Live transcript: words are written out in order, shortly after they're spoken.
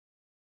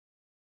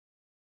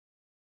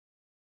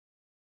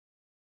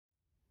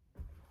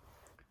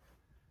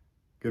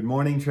Good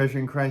morning,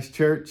 Treasuring Christ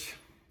Church.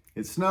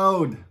 It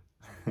snowed.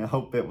 I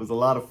hope it was a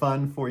lot of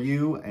fun for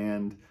you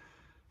and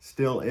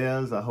still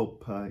is. I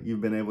hope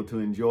you've been able to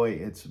enjoy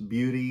its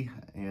beauty,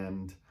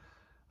 and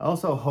I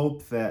also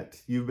hope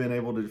that you've been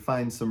able to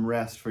find some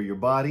rest for your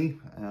body.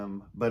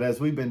 But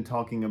as we've been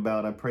talking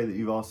about, I pray that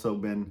you've also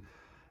been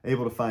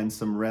able to find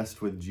some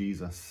rest with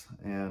Jesus.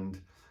 And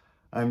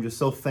I'm just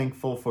so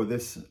thankful for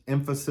this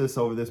emphasis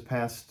over this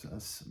past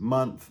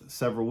month,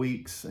 several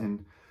weeks,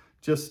 and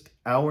just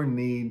our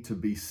need to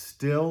be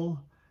still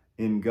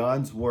in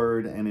God's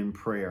word and in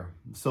prayer.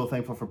 I'm so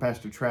thankful for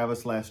Pastor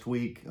Travis last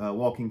week,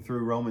 walking through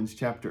Romans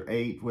chapter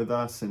 8 with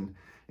us and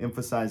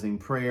emphasizing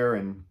prayer.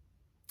 And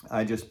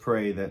I just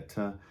pray that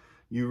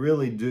you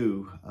really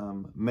do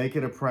make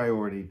it a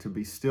priority to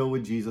be still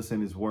with Jesus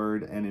in his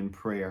word and in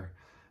prayer,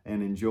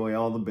 and enjoy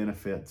all the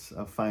benefits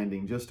of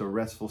finding just a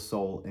restful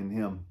soul in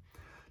him.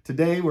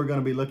 Today we're going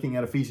to be looking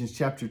at Ephesians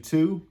chapter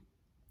 2,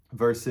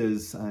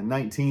 verses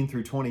 19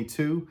 through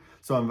 22.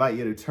 So I invite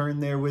you to turn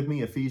there with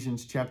me,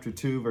 Ephesians chapter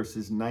 2,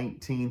 verses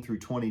 19 through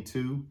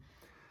 22.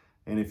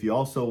 And if you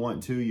also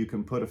want to, you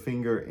can put a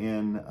finger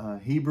in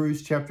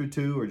Hebrews chapter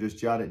 2 or just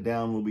jot it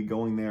down. We'll be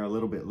going there a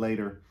little bit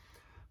later.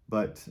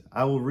 But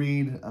I will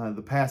read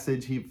the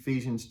passage,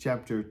 Ephesians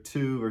chapter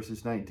 2,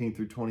 verses 19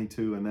 through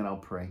 22, and then I'll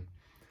pray.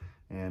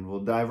 And we'll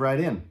dive right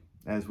in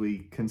as we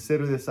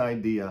consider this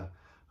idea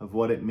of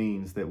what it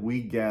means that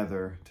we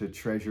gather to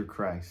treasure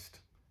Christ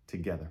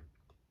together.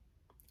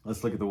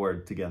 Let's look at the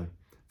word together.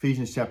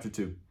 Ephesians chapter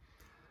 2,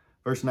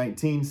 verse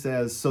 19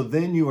 says, "So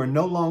then you are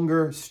no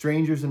longer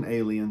strangers and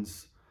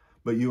aliens,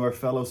 but you are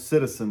fellow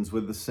citizens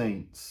with the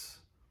saints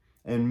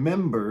and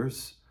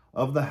members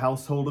of the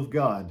household of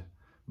God,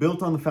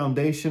 built on the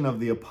foundation of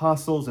the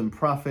apostles and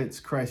prophets,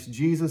 Christ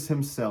Jesus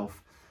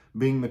himself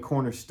being the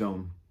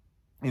cornerstone,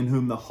 in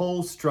whom the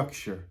whole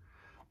structure,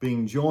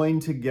 being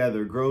joined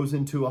together, grows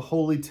into a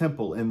holy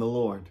temple in the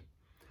Lord.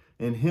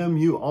 In him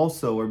you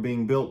also are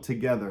being built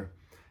together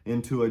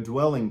into a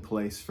dwelling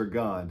place for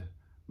God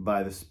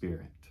by the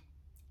Spirit."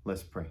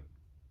 Let's pray.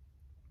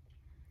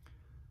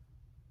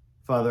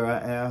 Father, I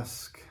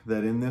ask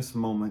that in this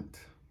moment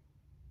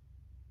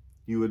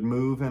you would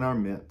move in our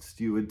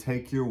midst, you would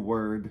take your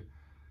word,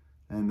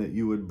 and that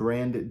you would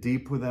brand it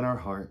deep within our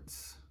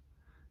hearts.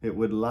 It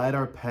would light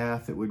our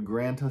path, it would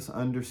grant us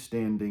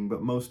understanding,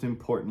 but most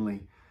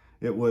importantly,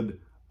 it would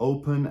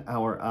open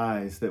our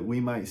eyes that we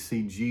might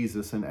see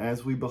Jesus, and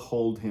as we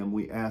behold him,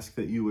 we ask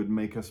that you would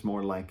make us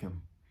more like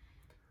him.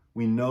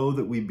 We know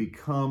that we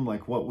become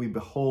like what we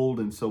behold,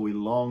 and so we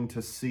long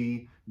to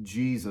see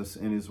Jesus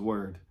in his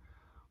word.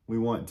 We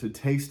want to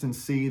taste and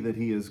see that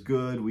he is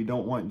good. We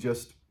don't want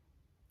just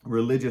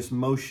religious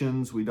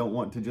motions. We don't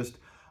want to just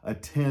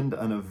attend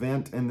an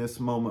event in this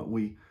moment.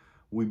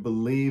 We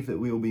believe that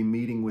we will be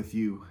meeting with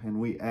you, and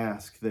we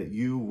ask that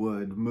you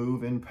would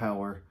move in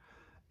power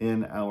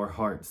in our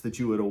hearts, that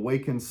you would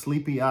awaken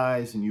sleepy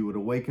eyes and you would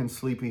awaken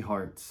sleepy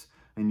hearts,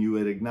 and you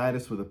would ignite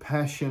us with a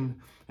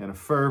passion and a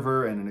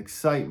fervor and an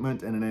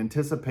excitement and an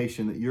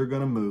anticipation that you're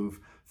going to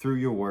move through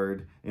your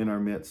word in our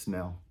midst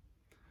now.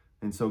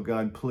 And so,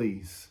 God,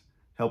 please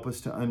help us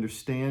to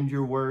understand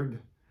your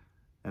word,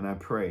 and I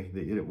pray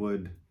that it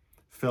would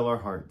fill our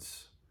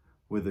hearts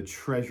with a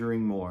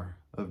treasuring more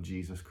of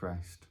Jesus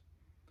Christ.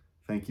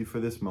 Thank you for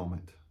this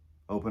moment.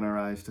 Open our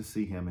eyes to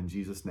see him. In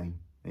Jesus' name,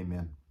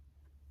 amen.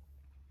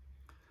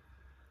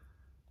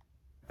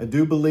 I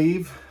do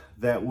believe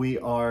that we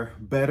are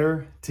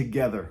better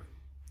together,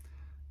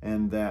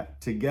 and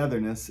that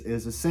togetherness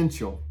is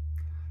essential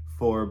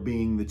for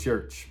being the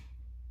church.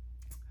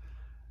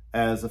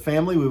 As a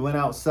family, we went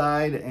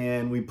outside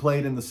and we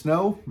played in the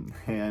snow,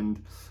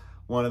 and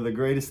one of the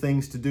greatest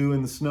things to do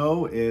in the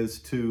snow is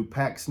to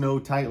pack snow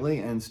tightly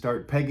and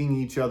start pegging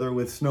each other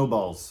with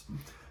snowballs.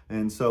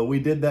 And so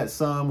we did that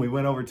some. We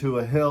went over to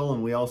a hill,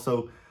 and we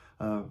also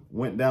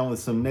went down with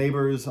some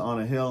neighbors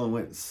on a hill and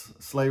went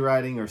sleigh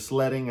riding, or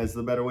sledding is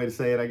the better way to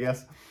say it, I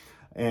guess.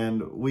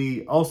 And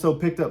we also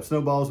picked up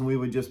snowballs, and we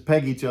would just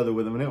peg each other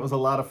with them, and it was a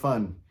lot of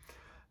fun.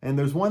 And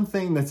there's one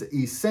thing that's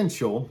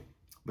essential,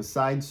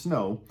 besides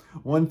snow,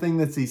 one thing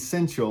that's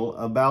essential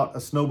about a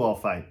snowball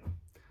fight.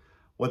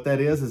 What that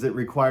is it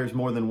requires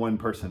more than one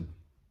person.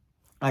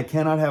 I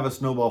cannot have a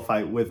snowball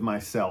fight with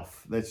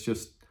myself. That's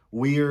just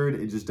weird.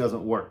 It just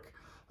doesn't work.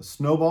 A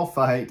snowball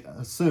fight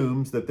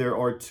assumes that there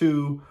are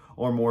two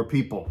or more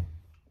people.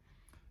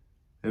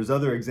 There's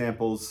other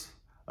examples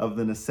of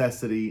the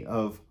necessity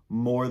of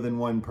more than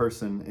one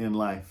person in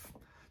life.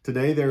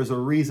 Today, there's a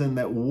reason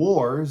that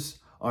wars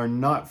are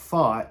not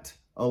fought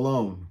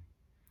alone.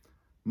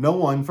 No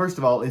one, first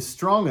of all, is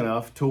strong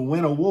enough to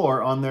win a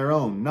war on their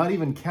own. Not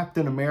even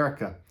Captain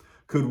America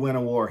could win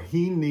a war.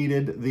 He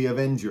needed the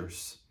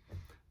Avengers.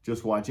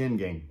 Just watch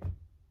Endgame.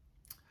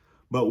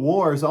 But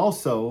wars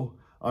also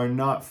are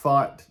not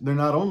fought. They're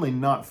not only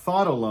not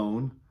fought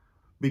alone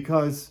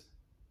because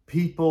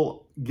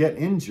people get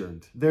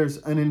injured. There's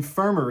an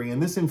infirmary,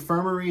 and this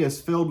infirmary is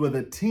filled with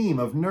a team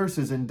of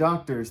nurses and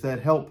doctors that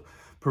help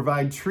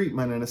provide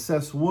treatment and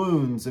assess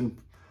wounds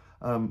and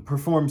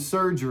perform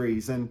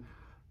surgeries. And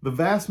The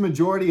vast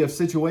majority of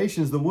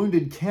situations, the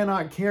wounded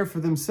cannot care for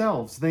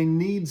themselves. They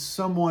need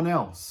someone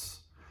else.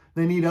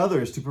 They need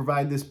others to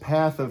provide this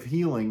path of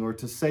healing or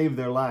to save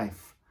their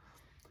life.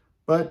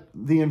 But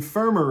the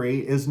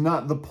infirmary is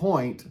not the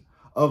point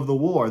of the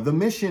war. The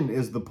mission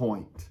is the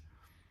point.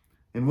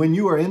 And when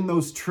you are in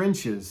those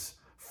trenches,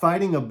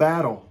 fighting a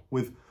battle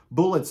with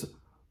bullets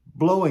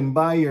blowing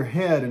by your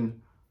head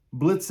and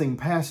blitzing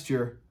past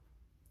your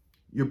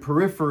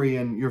periphery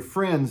and your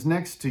friends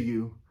next to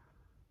you,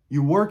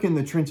 you work in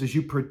the trenches,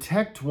 you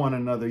protect one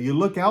another, you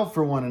look out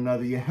for one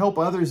another, you help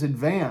others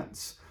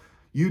advance.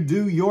 You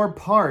do your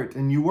part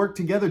and you work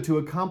together to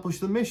accomplish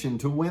the mission,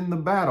 to win the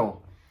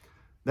battle.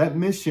 That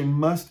mission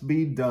must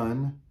be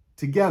done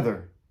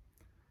together.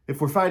 If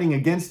we're fighting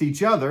against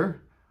each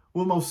other,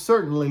 we'll most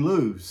certainly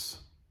lose.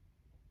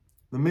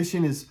 The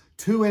mission is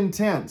too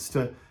intense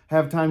to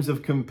have times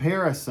of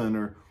comparison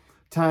or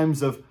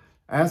times of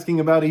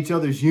asking about each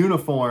other's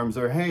uniforms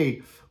or,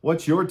 hey,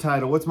 what's your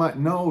title? What's my...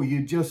 No,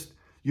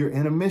 you're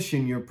in a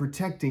mission. You're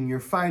protecting, you're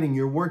fighting,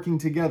 you're working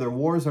together.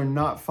 Wars are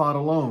not fought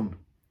alone.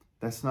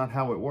 That's not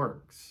how it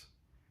works.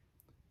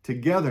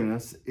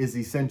 Togetherness is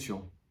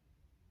essential.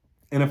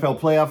 NFL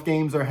playoff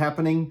games are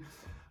happening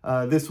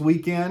this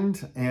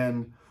weekend.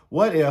 And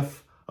what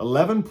if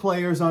 11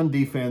 players on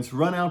defense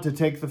run out to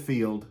take the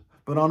field,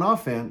 but on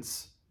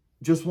offense,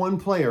 just one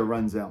player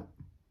runs out?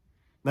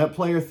 That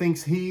player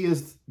thinks he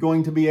is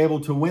going to be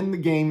able to win the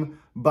game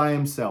by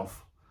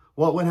himself.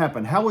 What would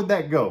happen? How would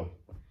that go?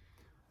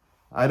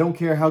 I don't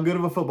care how good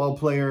of a football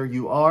player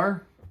you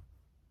are,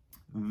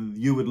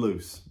 you would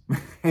lose.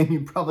 And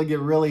you'd probably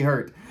get really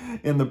hurt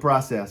in the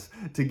process.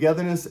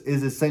 Togetherness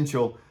is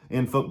essential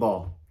in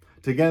football.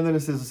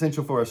 Togetherness is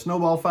essential for a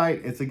snowball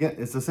fight. It's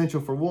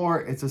essential for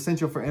war. It's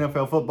essential for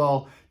NFL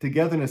football.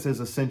 Togetherness is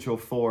essential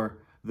for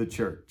the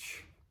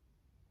church.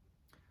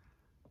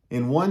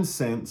 In one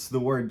sense,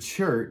 the word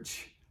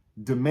church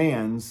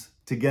demands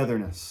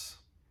togetherness.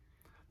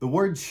 The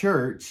word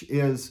church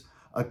is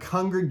a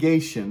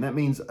congregation. That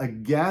means a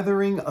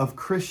gathering of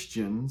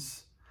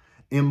Christians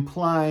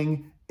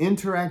implying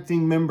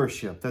interacting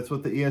membership. That's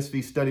what the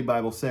ESV Study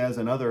Bible says,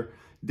 and other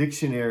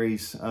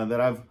dictionaries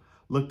that I've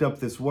looked up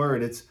this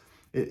word. It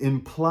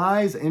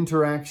implies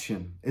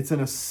interaction. It's an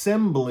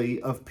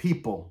assembly of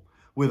people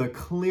with a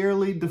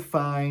clearly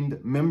defined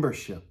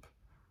membership.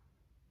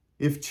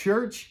 If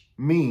church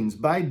means,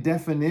 by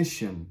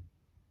definition,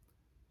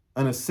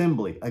 an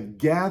assembly, a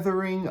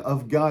gathering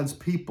of God's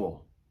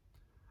people,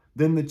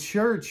 then the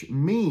church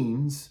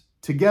means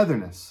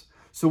togetherness.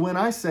 So when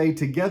I say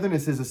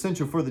togetherness is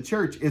essential for the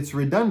church, it's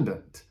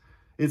redundant.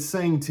 It's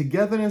saying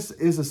togetherness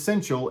is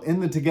essential in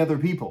the together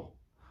people.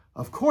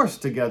 Of course,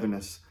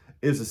 togetherness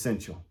is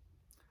essential.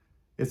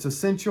 It's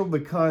essential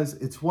because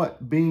it's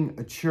what being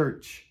a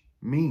church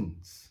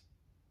means,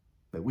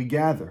 that we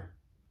gather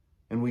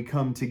and we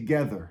come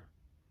together.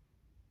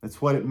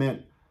 That's what it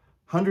meant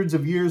hundreds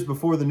of years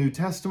before the New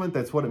Testament.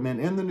 That's what it meant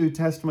in the New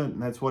Testament,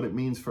 and that's what it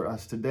means for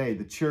us today.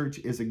 The church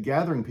is a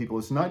gathering people.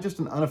 It's not just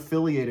an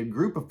unaffiliated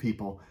group of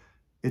people.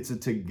 It's a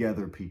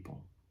together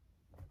people.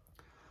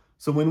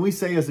 So when we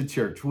say as a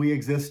church, we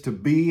exist to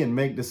be and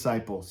make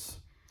disciples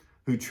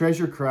who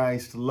treasure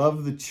Christ,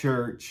 love the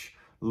church,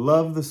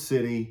 love the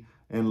city,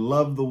 and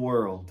love the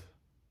world,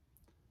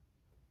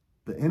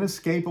 the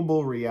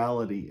inescapable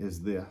reality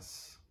is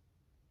this,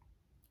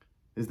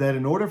 is that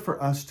in order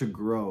for us to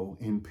grow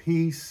in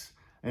peace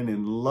and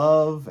in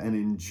love and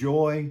in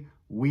joy,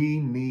 we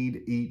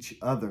need each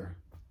other.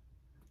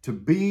 To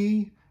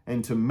be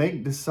and to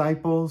make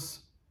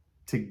disciples,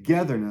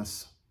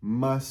 togetherness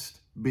must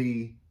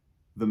be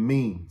the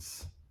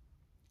means.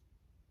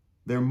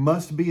 There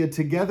must be a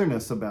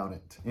togetherness about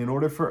it in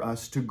order for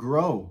us to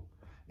grow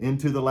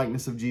into the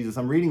likeness of Jesus.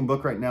 I'm reading a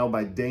book right now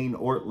by Dane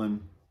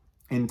Ortlund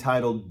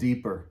entitled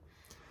Deeper.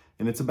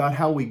 And it's about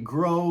how we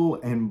grow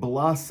and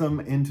blossom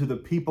into the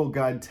people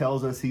God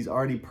tells us He's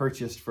already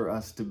purchased for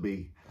us to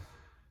be.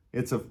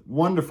 It's a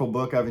wonderful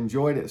book. I've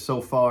enjoyed it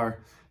so far.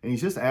 And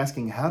he's just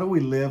asking, how do we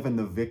live in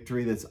the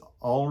victory that's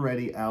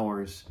already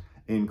ours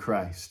in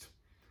Christ?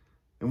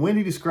 And when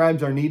he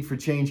describes our need for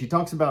change, he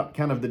talks about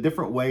kind of the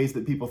different ways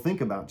that people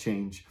think about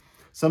change.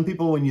 Some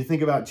people, when you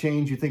think about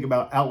change, you think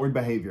about outward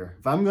behavior.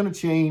 If I'm going to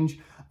change,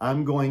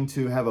 I'm going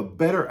to have a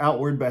better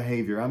outward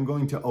behavior. I'm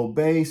going to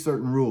obey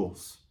certain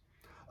rules.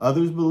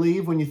 Others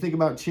believe when you think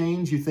about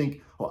change, you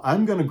think, well,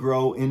 I'm going to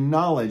grow in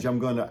knowledge. I'm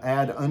going to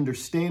add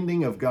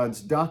understanding of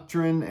God's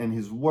doctrine and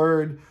His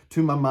Word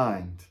to my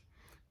mind.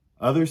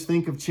 Others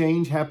think of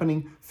change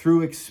happening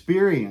through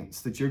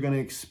experience, that you're going to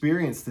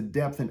experience the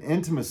depth and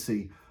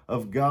intimacy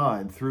of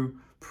God through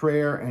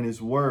prayer and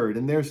His Word.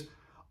 And there's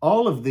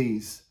all of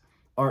these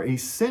are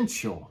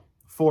essential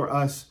for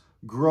us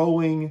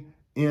growing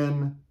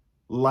in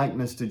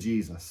likeness to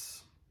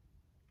Jesus.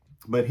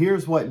 But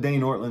here's what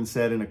Dane Ortlund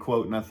said in a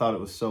quote, and I thought it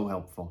was so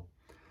helpful.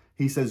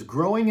 He says,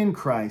 growing in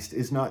Christ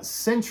is not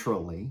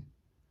centrally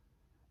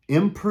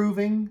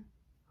improving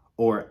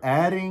or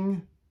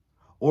adding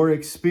or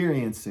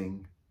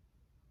experiencing,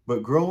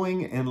 but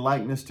growing in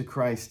likeness to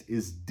Christ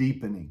is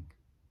deepening.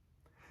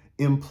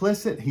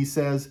 implicit, he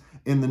says,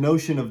 in the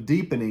notion of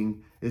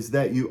deepening is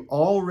that you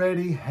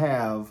already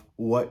have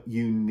what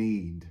you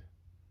need.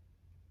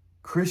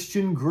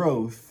 Christian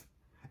growth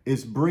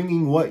is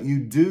bringing what you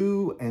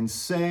do and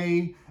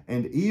say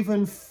and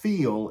even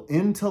feel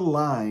into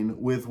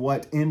line with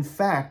what in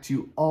fact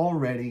you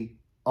already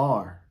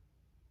are.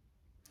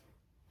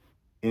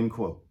 End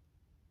quote.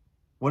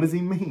 What does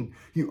he mean?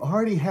 You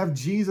already have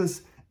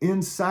Jesus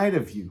inside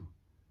of you.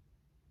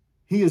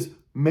 He has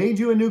made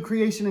you a new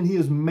creation and he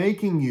is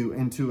making you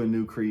into a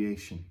new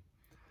creation.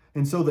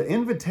 And so the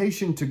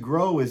invitation to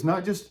grow is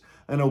not just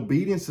an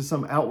obedience to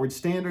some outward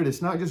standard.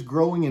 It's not just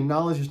growing in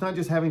knowledge. It's not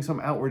just having some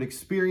outward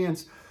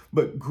experience,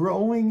 but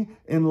growing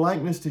in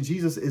likeness to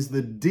Jesus is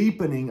the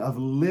deepening of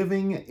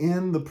living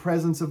in the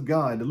presence of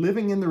God,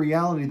 living in the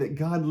reality that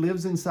God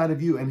lives inside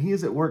of you and he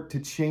is at work to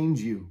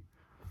change you.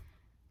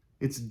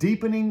 It's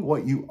deepening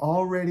what you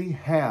already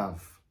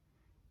have.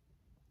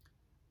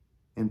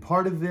 And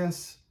part of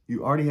this,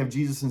 you already have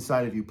Jesus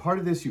inside of you. Part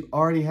of this, you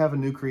already have a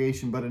new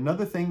creation. But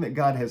another thing that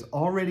God has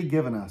already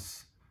given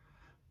us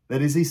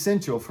that is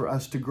essential for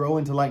us to grow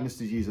into likeness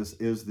to Jesus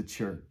is the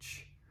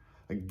church.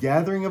 A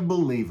gathering of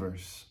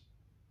believers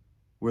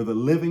where the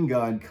living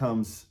God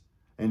comes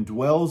and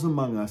dwells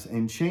among us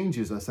and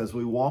changes us as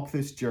we walk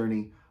this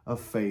journey of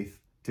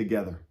faith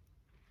together.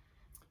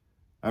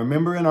 I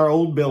remember in our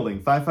old building,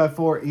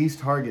 554 East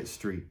Hargett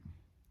Street,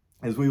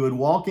 as we would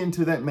walk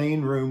into that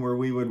main room where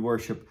we would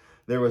worship,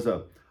 there was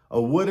a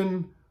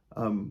wooden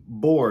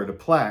board, a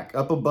plaque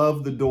up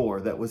above the door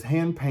that was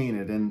hand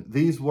painted, and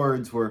these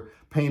words were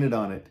painted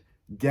on it: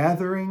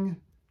 gathering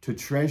to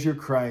treasure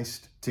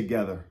Christ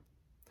together.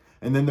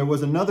 And then there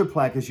was another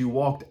plaque as you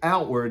walked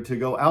outward to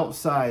go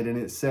outside, and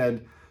it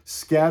said,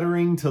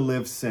 scattering to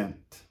live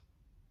sent.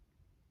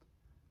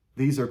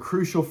 These are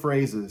crucial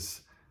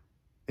phrases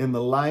in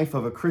the life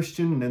of a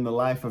Christian and in the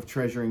life of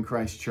Treasuring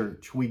Christ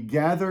Church. We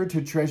gather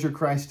to treasure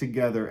Christ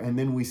together, and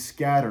then we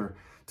scatter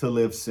to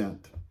live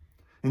sent.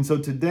 And so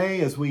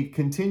today, as we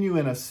continue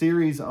in a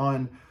series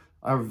on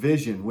our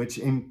vision, which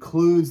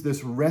includes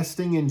this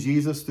resting in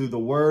Jesus through the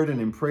Word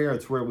and in prayer,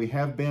 it's where we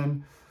have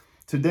been.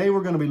 Today,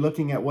 we're going to be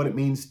looking at what it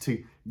means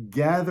to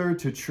gather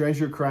to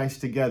treasure Christ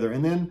together.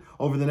 And then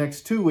over the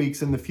next 2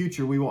 weeks in the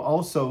future, we will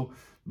also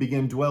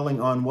begin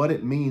dwelling on what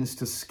it means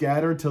to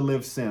scatter to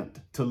live sent,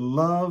 to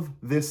love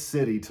this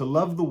city, to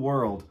love the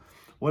world.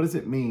 What does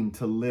it mean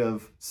to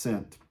live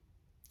sent?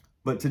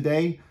 But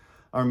today,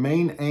 our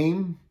main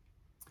aim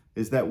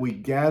is that we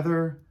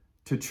gather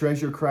to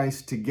treasure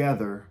Christ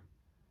together.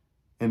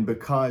 And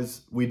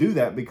because we do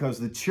that, because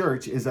the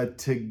church is a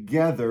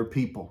together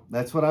people.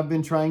 That's what I've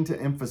been trying to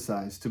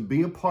emphasize. To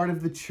be a part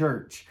of the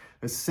church,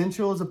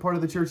 essential as a part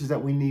of the church is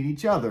that we need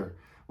each other.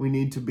 We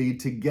need to be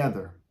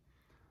together.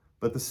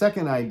 But the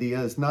second idea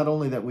is not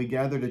only that we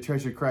gather to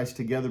treasure Christ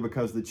together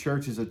because the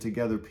church is a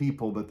together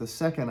people, but the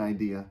second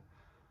idea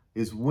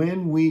is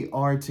when we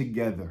are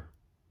together,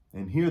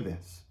 and hear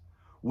this,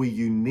 we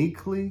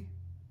uniquely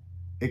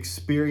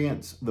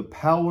experience the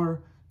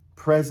power,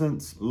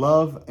 presence,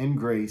 love, and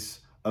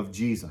grace of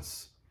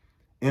Jesus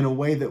in a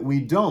way that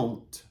we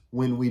don't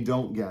when we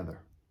don't gather.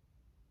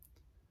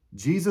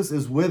 Jesus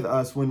is with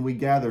us when we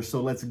gather,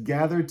 so let's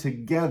gather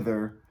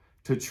together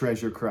to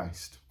treasure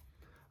Christ.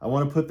 I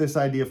want to put this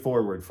idea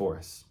forward for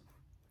us.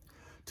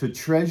 To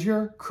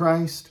treasure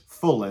Christ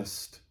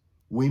fullest,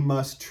 we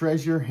must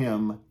treasure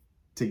him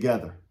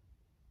together.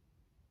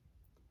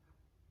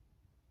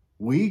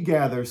 We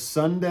gather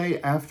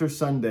Sunday after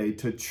Sunday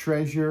to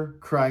treasure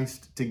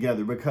Christ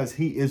together because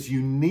he is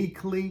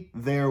uniquely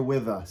there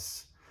with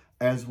us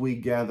as we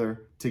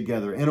gather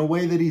together in a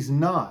way that he's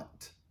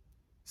not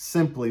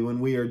simply when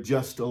we are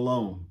just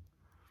alone.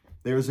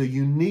 There's a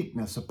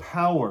uniqueness, a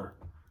power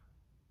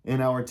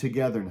in our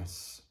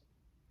togetherness.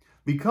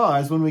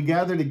 Because when we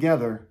gather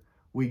together,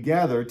 we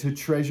gather to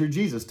treasure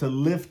Jesus, to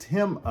lift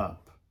him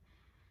up.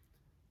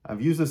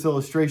 I've used this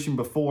illustration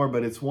before,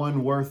 but it's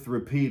one worth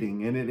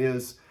repeating, and it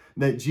is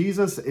that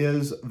Jesus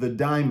is the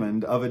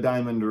diamond of a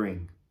diamond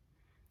ring.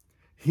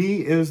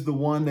 He is the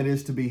one that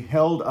is to be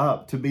held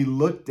up, to be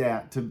looked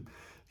at.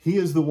 He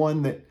is the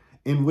one that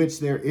in which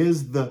there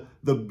is the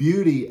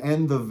beauty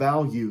and the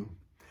value.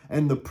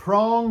 And the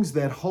prongs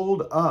that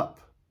hold up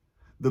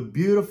the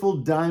beautiful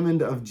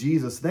diamond of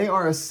Jesus, they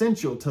are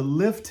essential to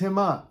lift him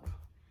up.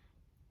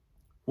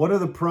 What are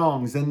the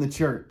prongs in the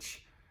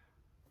church?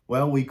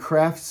 Well, we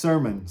craft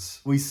sermons,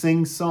 we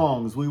sing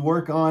songs, we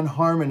work on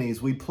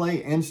harmonies, we play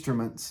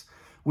instruments,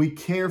 we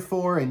care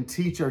for and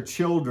teach our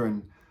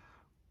children,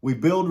 we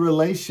build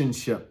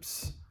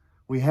relationships,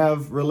 we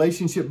have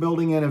relationship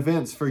building and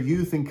events for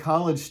youth and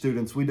college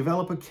students, we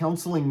develop a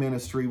counseling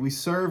ministry, we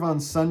serve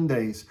on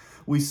Sundays,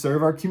 we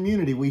serve our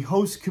community, we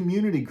host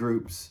community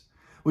groups,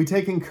 we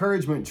take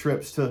encouragement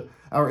trips to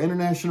our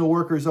international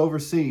workers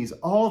overseas.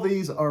 All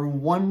these are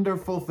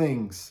wonderful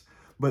things,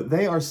 but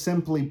they are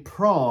simply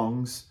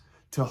prongs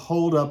to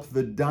hold up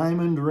the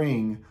diamond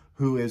ring,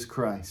 who is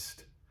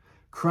Christ.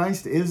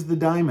 Christ is the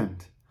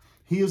diamond.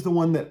 He is the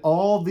one that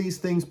all these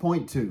things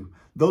point to.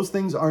 Those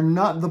things are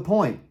not the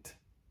point.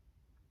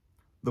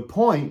 The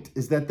point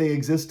is that they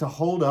exist to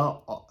hold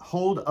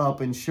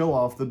up and show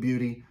off the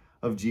beauty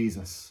of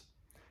Jesus.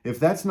 If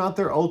that's not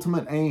their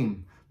ultimate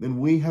aim, then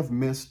we have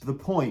missed the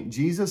point.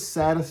 Jesus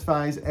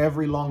satisfies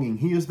every longing.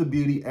 He is the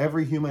beauty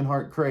every human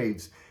heart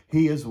craves.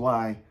 He is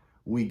why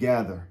we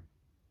gather.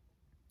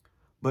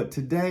 But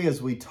today,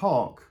 as we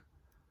talk,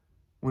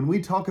 when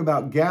we talk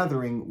about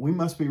gathering, we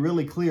must be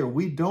really clear.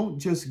 We don't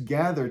just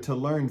gather to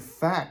learn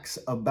facts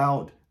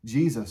about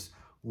Jesus.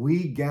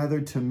 We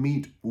gather to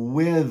meet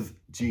with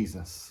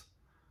Jesus,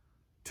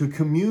 to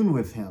commune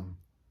with him.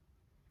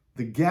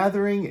 The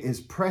gathering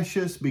is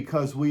precious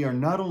because we are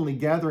not only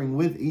gathering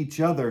with each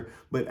other,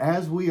 but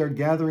as we are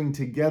gathering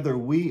together,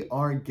 we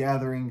are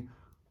gathering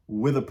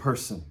with a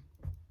person,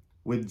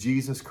 with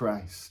Jesus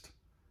Christ.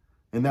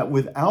 And that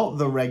without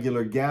the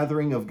regular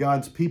gathering of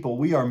God's people,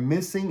 we are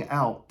missing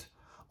out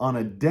on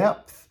a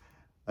depth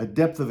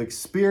of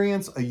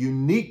experience, a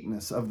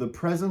uniqueness of the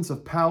presence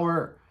of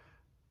power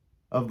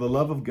of the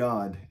love of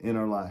God in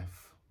our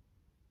life.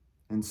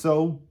 And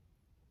so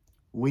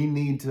we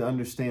need to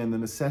understand the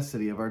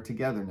necessity of our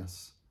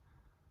togetherness.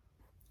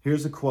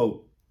 Here's a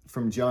quote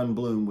from John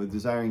Bloom with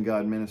Desiring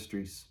God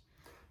Ministries.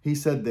 He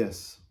said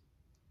this: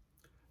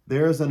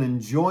 "There is an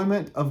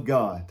enjoyment of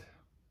God,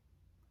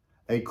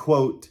 a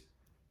quote,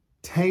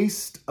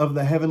 taste of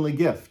the heavenly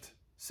gift,"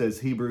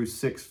 says Hebrews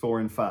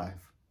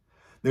 6:4-5.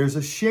 There's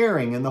a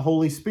sharing in the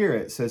Holy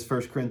Spirit, says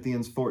 1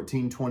 Corinthians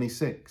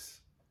 14:26.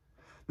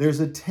 There's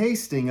a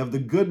tasting of the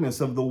goodness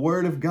of the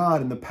Word of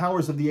God and the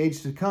powers of the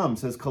age to come,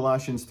 says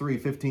Colossians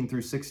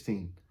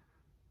 3:15-16.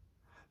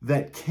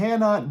 That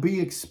cannot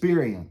be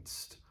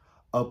experienced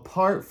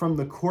apart from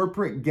the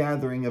corporate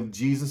gathering of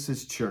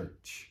Jesus'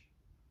 church.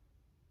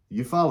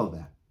 You follow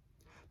that?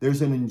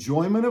 There's an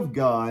enjoyment of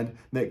God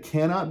that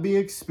cannot be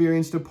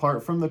experienced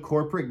apart from the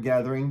corporate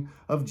gathering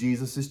of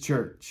Jesus'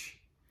 church.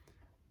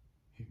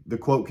 The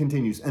quote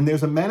continues, "And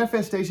there's a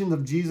manifestation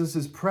of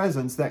Jesus'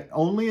 presence that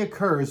only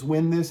occurs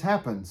when this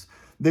happens.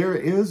 There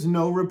is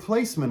no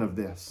replacement of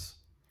this."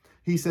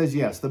 He says,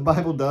 yes, the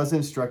Bible does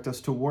instruct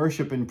us to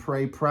worship and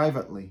pray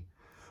privately,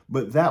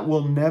 but that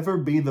will never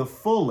be the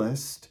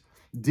fullest,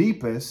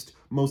 deepest,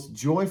 most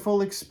joyful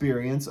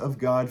experience of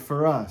God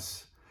for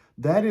us.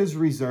 That is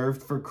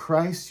reserved for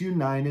Christ's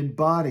united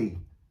body,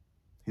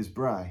 his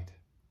bride.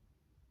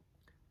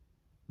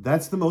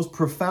 That's the most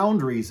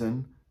profound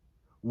reason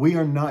we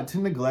are not to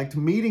neglect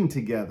meeting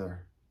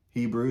together.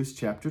 Hebrews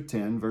chapter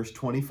 10, verse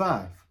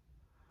 25.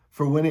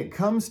 For when it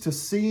comes to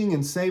seeing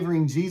and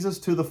savoring Jesus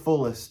to the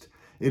fullest,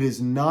 it is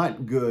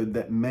not good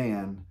that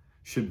man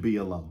should be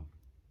alone.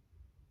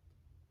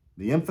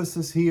 The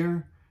emphasis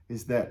here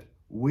is that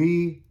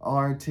we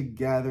are to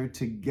gather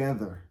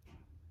together.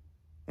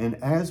 And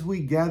as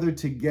we gather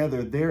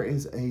together, there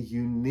is a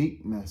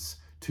uniqueness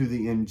to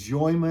the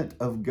enjoyment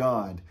of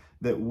God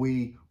that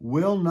we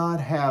will not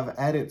have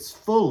at its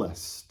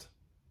fullest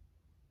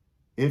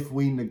if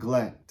we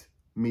neglect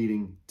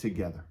meeting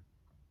together.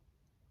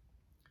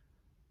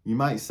 You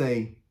might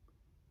say,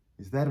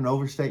 is that an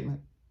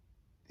overstatement?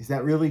 Is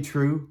that really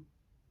true?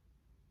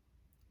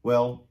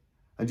 Well,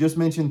 I just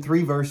mentioned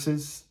 3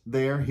 verses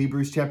there.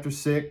 Hebrews chapter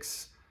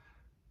 6,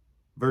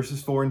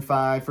 verses 4 and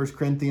 5, 1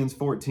 Corinthians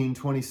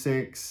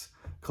 14:26,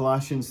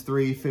 Colossians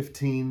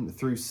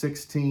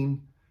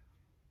 3:15-16.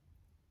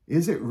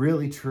 Is it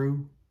really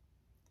true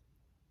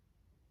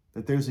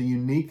that there's a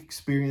unique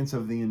experience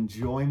of the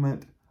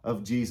enjoyment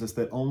of Jesus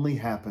that only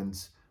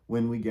happens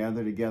when we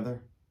gather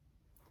together?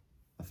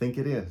 I think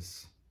it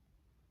is.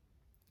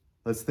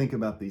 Let's think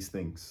about these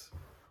things.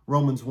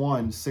 Romans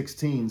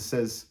 1:16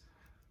 says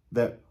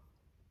that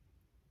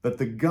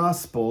the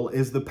gospel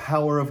is the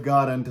power of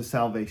God unto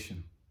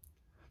salvation.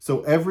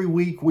 So every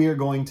week we are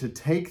going to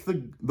take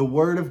the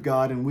word of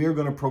God and we are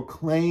going to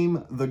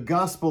proclaim the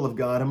gospel of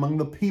God among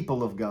the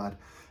people of God.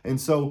 And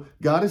so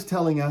God is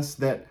telling us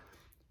that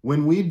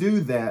when we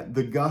do that,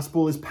 the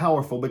gospel is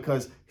powerful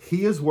because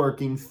he is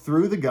working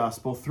through the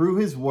gospel, through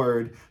his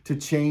word, to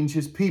change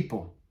his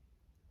people.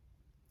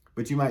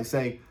 But you might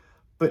say,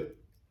 but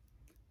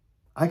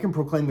I can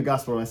proclaim the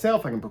gospel to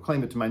myself, I can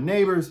proclaim it to my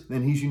neighbors,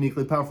 then he's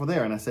uniquely powerful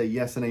there. And I say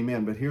yes and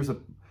amen. But here's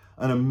an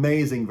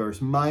amazing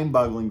verse,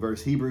 mind-boggling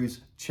verse, Hebrews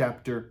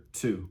chapter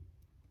 2.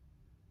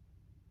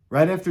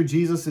 Right after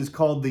Jesus is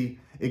called the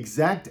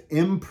exact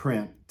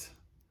imprint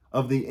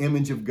of the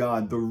image of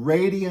God, the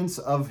radiance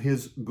of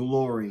his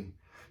glory.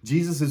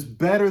 Jesus is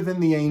better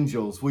than the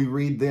angels. We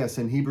read this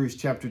in Hebrews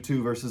chapter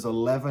 2, verses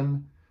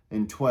 11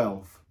 and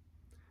 12.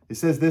 It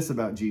says this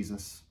about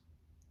Jesus: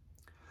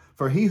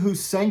 "For he who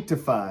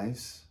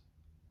sanctifies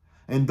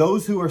and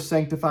those who are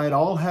sanctified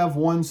all have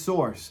one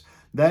source.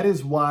 That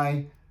is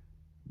why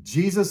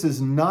Jesus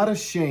is not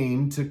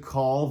ashamed to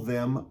call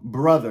them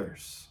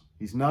brothers."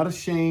 He's not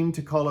ashamed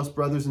to call us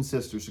brothers and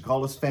sisters, to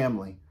call us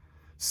family,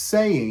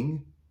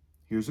 saying,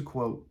 here's a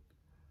quote,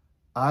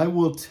 "I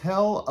will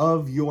tell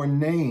of your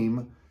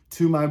name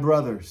to my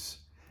brothers.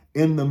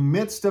 In the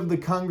midst of the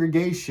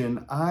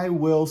congregation, I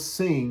will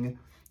sing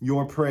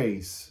your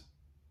praise."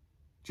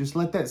 Just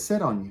let that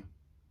sit on you.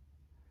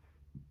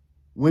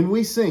 When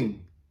we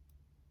sing,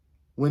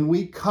 when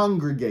we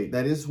congregate,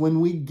 that is, when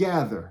we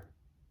gather,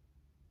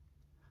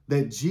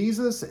 that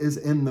Jesus is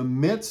in the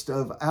midst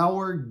of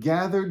our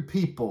gathered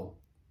people.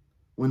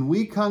 When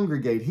we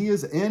congregate, he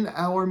is in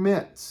our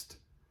midst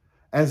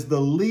as the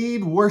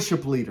lead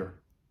worship leader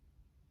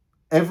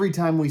every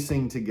time we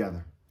sing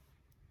together.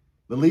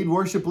 The lead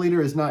worship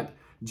leader is not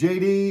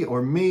JD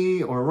or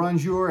me or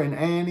Ranjur and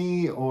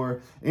Annie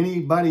or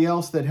anybody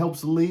else that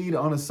helps lead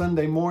on a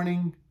Sunday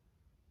morning.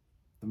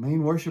 The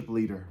main worship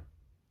leader,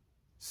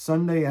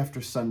 Sunday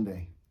after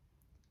Sunday,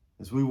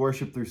 as we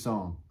worship through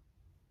song,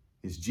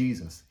 is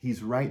Jesus.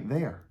 He's right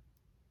there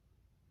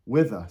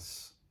with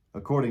us,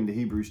 according to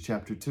Hebrews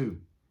chapter 2.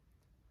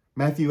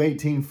 Matthew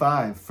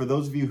 18:5, for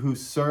those of you who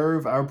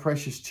serve our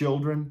precious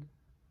children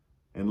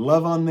and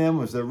love on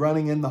them as they're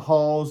running in the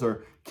halls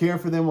or care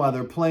for them while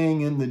they're playing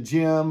in the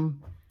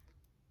gym,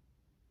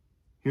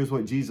 here's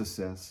what Jesus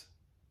says.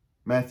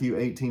 Matthew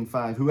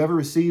 18:5, whoever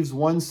receives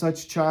one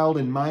such child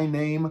in my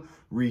name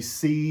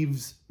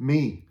receives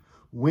me.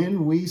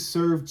 When we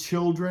serve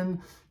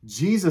children,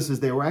 Jesus is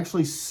there. We're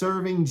actually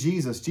serving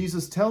Jesus.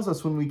 Jesus tells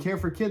us when we care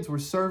for kids, we're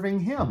serving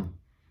him.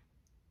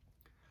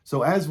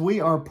 So as we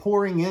are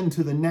pouring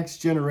into the next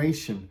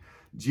generation,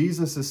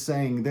 Jesus is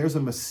saying there's a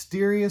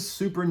mysterious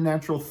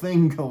supernatural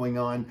thing going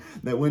on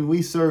that when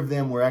we serve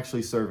them, we're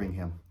actually serving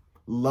him,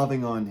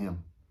 loving on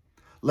him.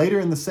 Later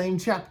in the same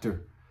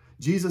chapter,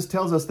 Jesus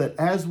tells us that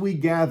as we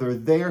gather,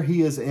 there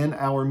he is in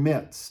our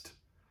midst.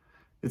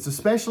 It's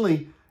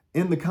especially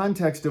in the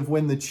context of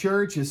when the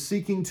church is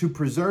seeking to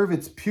preserve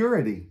its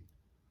purity,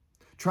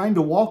 trying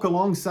to walk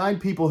alongside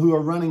people who are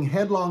running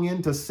headlong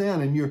into sin,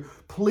 and you're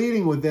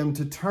pleading with them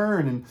to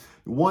turn, and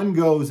one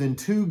goes and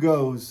two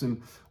goes.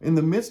 And in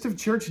the midst of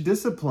church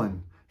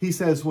discipline, he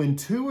says, when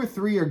 2 or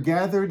 3 are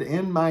gathered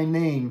in my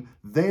name,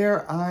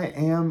 there I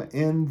am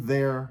in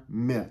their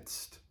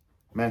midst.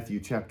 Matthew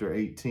chapter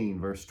 18,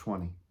 verse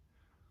 20.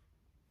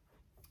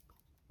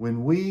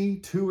 When we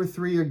 2 or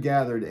 3 are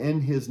gathered in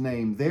his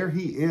name, there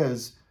he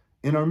is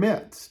in our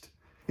midst.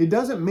 It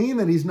doesn't mean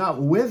that he's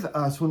not with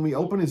us when we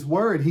open his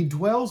word. He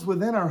dwells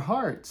within our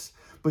hearts.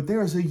 But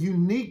there is a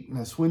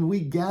uniqueness when we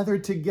gather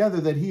together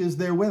that he is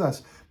there with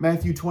us.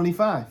 Matthew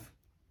 25.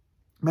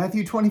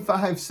 Matthew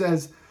 25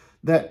 says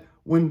that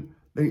when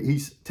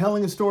he's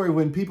telling a story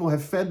when people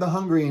have fed the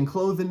hungry and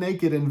clothed the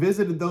naked and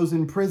visited those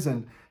in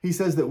prison, he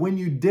says that when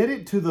you did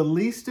it to the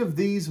least of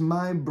these,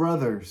 my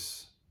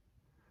brothers,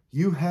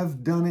 you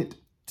have done it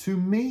to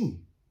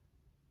me.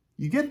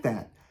 You get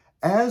that?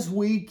 As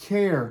we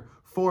care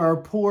for our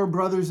poor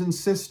brothers and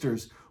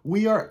sisters,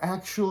 we are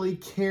actually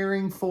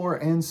caring for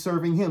and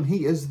serving him.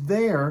 He is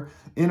there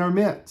in our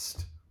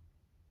midst.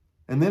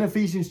 And then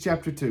Ephesians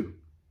chapter 2.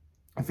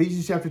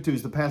 Ephesians chapter 2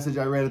 is the passage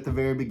I read at the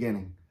very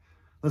beginning.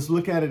 Let's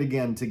look at it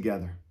again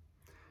together.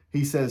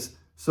 He says,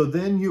 so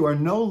then you are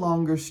no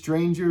longer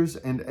strangers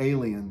and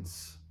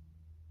aliens,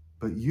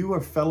 but you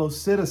are fellow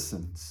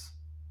citizens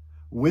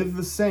with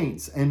the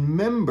saints and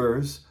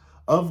members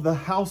of the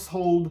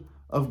household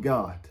of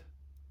God.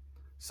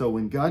 So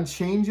when God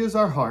changes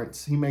our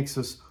hearts, he makes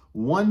us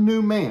one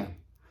new man,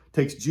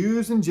 takes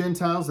Jews and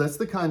Gentiles, that's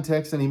the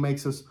context, and he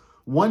makes us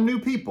one new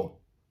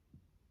people,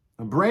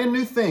 a brand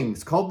new thing.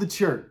 It's called the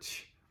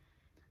church.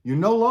 You're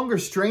no longer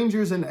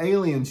strangers and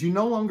aliens. You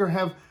no longer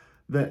have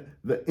the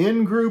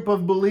in-group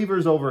of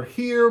believers over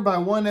here by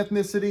one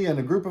ethnicity and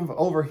a group of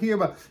over here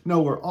by...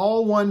 No, we're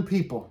all one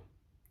people,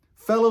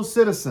 fellow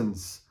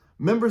citizens,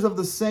 members of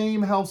the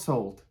same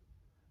household.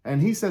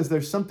 And he says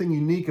there's something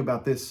unique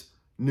about this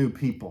new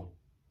people.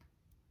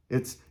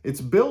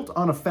 It's built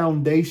on a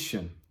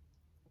foundation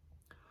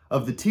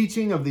of the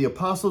teaching of the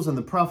apostles and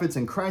the prophets,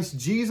 and Christ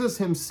Jesus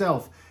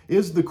himself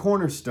is the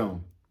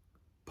cornerstone.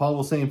 Paul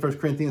will say in 1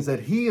 Corinthians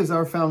that he is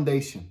our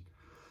foundation.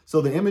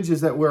 So the image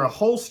is that we're a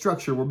whole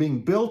structure. We're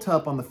being built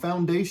up on the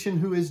foundation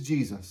who is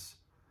Jesus.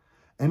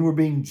 And we're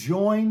being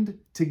joined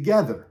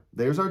together.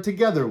 There's our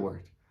together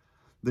word.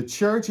 The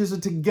church is a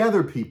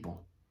together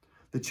people.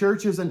 The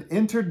church is an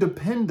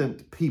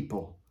interdependent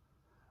people,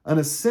 an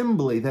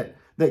assembly that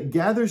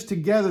gathers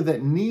together,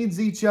 that needs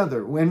each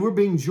other. When we're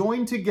being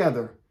joined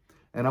together,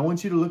 and I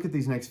want you to look at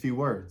these next few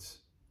words,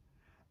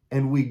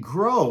 and we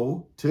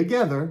grow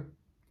together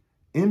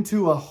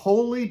into a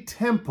holy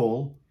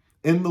temple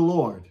in the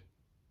Lord.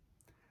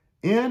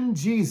 In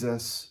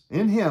Jesus,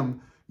 in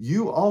him,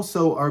 you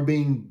also are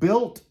being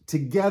built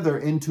together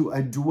into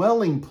a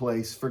dwelling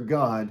place for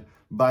God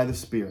by the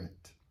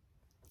Spirit.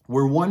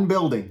 We're one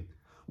building,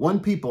 one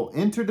people,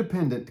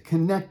 interdependent,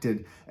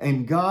 connected,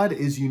 and God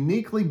is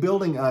uniquely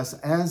building us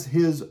as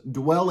his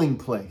dwelling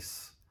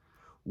place.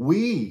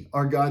 We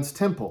are God's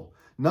temple,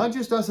 not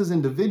just us as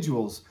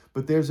individuals,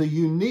 but there's a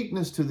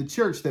uniqueness to the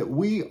church that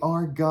we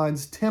are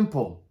God's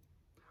temple.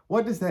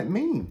 What does that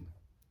mean?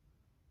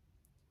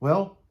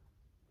 Well,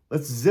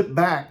 let's zip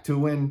back to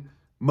when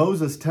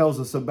Moses tells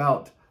us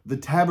about the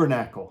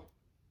tabernacle,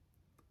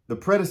 the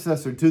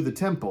predecessor to the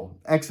temple.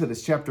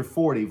 Exodus chapter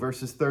 40,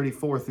 verses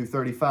 34 through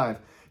 35.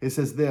 It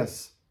says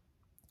this,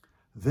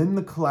 then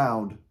the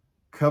cloud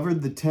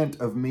covered the tent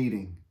of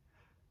meeting,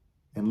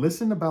 And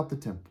listen about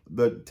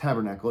the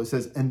tabernacle. It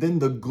says, and then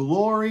the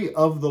glory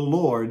of the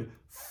Lord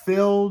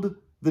filled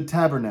the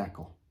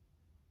tabernacle.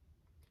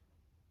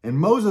 And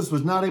Moses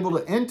was not able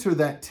to enter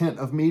that tent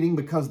of meeting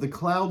because the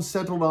cloud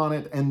settled on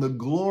it and the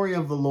glory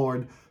of the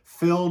Lord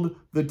filled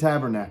the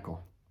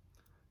tabernacle.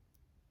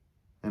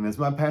 And as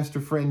my pastor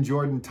friend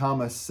Jordan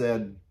Thomas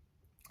said,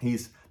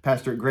 he's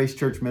pastor at Grace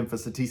Church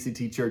Memphis, a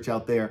TCT church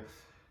out there.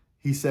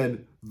 He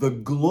said, the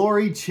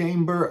glory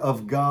chamber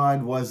of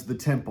God was the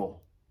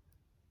temple.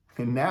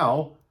 And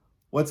now,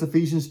 what's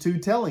Ephesians 2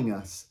 telling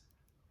us?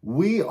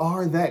 We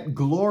are that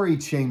glory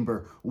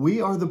chamber.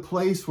 We are the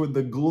place where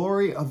the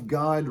glory of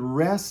God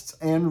rests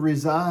and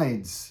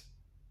resides.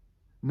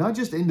 Not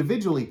just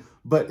individually,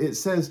 but it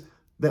says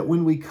that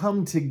when we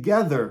come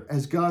together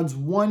as God's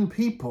one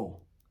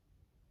people,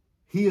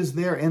 He is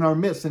there in our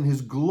midst and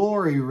His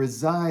glory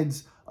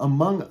resides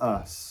among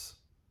us.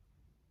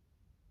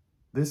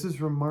 This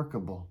is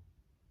remarkable.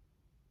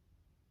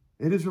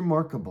 It is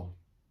remarkable.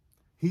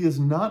 He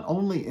is not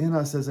only in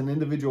us as an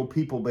individual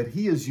people, but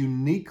He is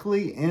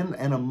uniquely in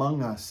and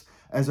among us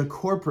as a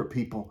corporate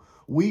people.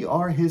 We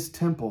are His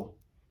temple.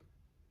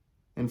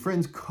 And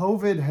friends,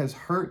 COVID has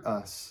hurt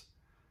us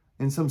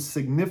in some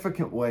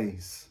significant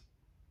ways.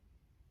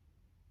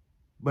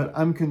 But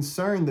I'm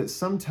concerned that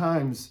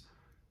sometimes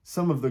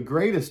some of the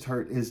greatest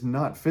hurt is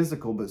not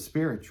physical, but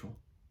spiritual.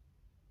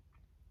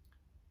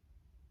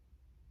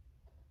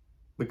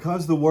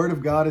 Because the Word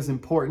of God is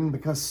important,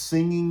 because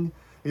singing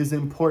is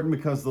important,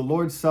 because the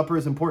Lord's Supper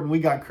is important. We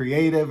got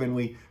creative and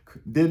we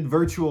did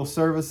virtual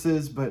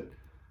services, but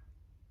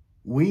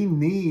we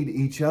need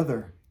each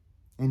other.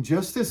 And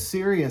just as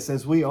serious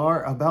as we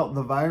are about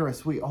the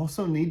virus, we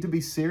also need to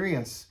be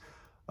serious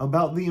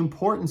about the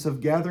importance of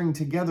gathering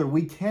together.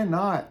 We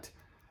cannot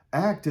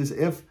act as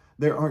if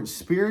there aren't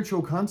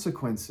spiritual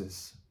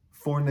consequences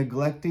for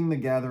neglecting the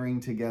gathering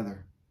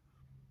together.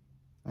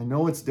 I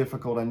know it's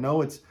difficult. I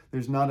know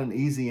there's not an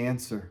easy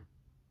answer.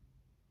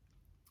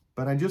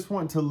 But I just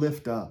want to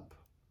lift up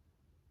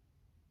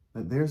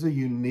that there's a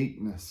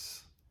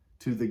uniqueness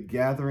to the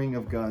gathering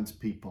of God's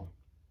people.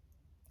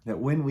 That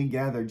when we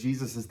gather,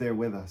 Jesus is there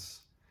with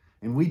us.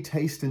 And we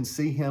taste and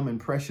see Him in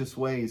precious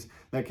ways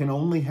that can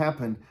only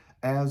happen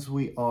as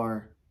we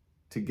are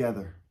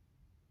together.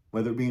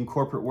 Whether it be in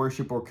corporate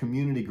worship or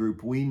community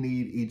group, we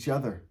need each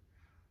other.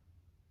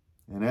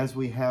 And as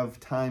we have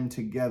time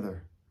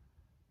together,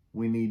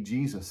 we need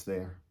Jesus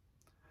there.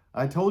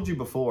 I told you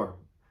before,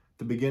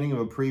 the beginning of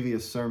a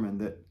previous sermon,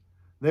 that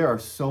there are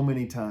so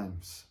many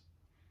times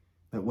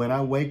that when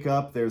I wake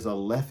up, there's a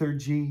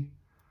lethargy,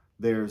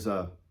 there's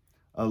a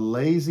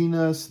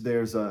laziness,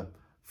 there's a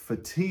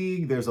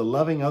fatigue, there's a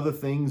loving other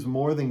things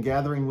more than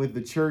gathering with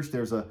the church,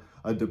 there's a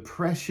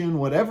depression,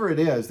 whatever it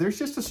is, there's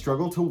just a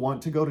struggle to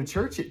want to go to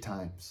church at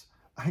times.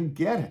 I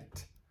get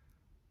it.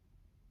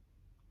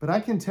 But I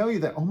can tell you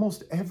that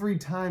almost every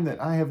time that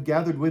I have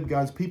gathered with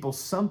God's people,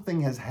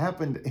 something has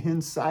happened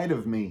inside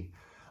of me.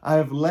 I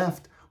have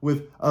left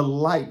with a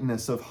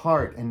lightness of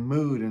heart and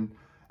mood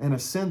and a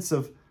sense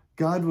of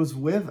God was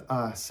with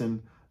us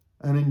and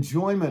an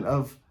enjoyment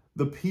of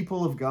the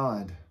people of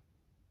God.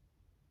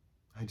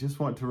 I just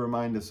want to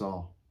remind us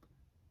all,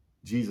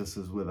 Jesus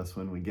is with us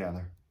when we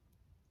gather.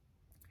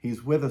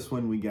 He's with us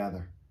when we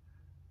gather.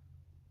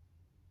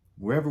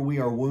 Wherever we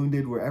are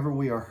wounded, wherever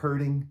we are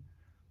hurting,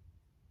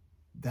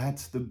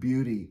 that's the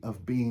beauty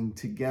of being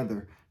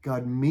together.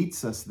 God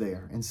meets us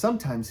there. And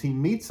sometimes He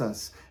meets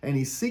us and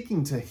He's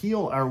seeking to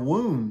heal our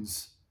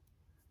wounds,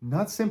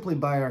 not simply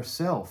by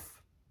ourselves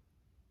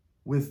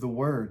with the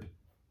Word,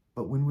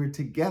 but when we're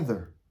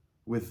together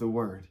with the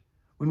Word.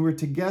 When we're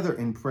together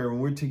in prayer, when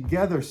we're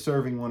together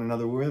serving one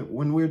another,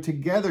 when we're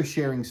together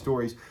sharing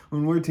stories,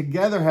 when we're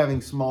together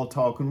having small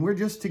talk, when we're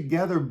just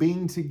together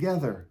being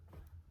together.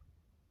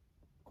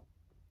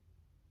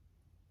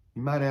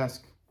 You might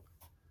ask,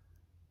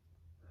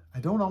 I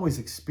don't always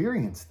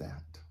experience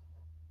that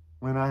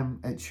when I'm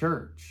at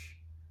church.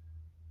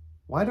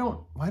 Why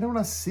don't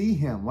I see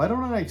Him? Why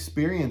don't I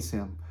experience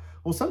Him?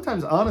 Well,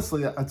 sometimes,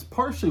 honestly, that's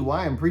partially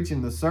why I'm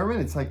preaching the sermon.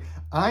 It's like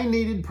I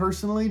needed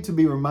personally to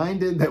be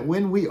reminded that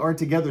when we are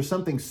together,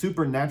 something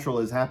supernatural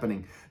is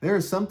happening. There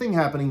is something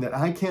happening that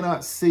I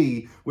cannot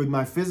see with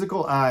my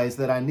physical eyes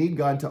that I need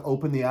God to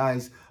open the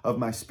eyes of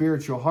my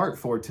spiritual heart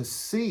for, to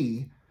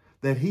see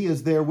that He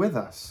is there with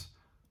us.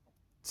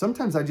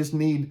 Sometimes I just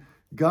need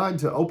God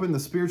to open the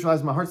spiritual eyes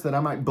of my heart so that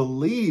I might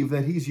believe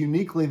that He's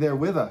uniquely there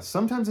with us.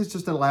 Sometimes it's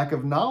just a lack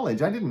of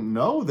knowledge. I didn't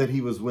know that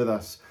He was with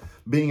us,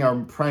 being our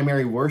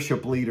primary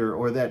worship leader,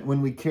 or that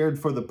when we cared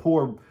for the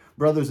poor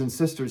brothers and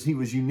sisters, He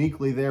was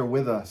uniquely there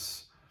with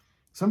us.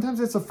 Sometimes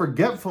it's a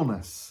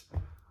forgetfulness.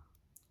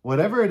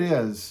 Whatever it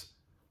is,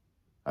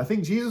 I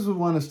think Jesus would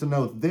want us to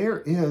know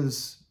there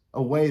is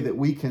a way that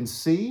we can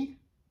see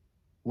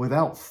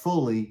without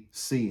fully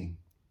seeing.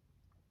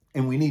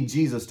 And we need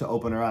Jesus to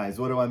open our eyes.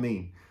 What do I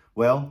mean?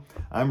 Well,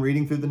 I'm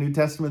reading through the New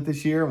Testament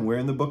this year, and we're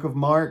in the book of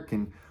Mark,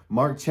 and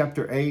Mark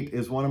chapter 8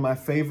 is one of my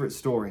favorite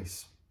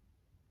stories.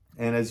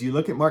 And as you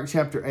look at Mark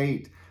chapter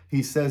 8,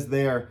 he says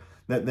there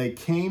that they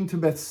came to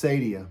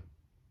Bethsaida.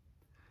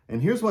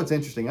 And here's what's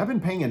interesting. I've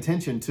been paying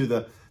attention to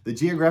the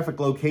geographic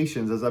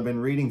locations as I've been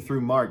reading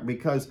through Mark,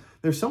 because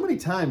there's so many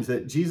times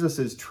that Jesus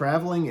is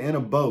traveling in a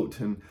boat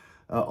and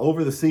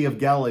over the Sea of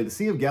Galilee. The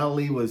Sea of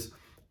Galilee was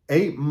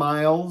 8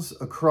 miles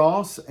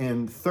across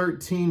and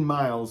 13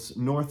 miles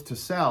north to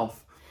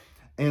south.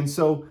 And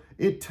so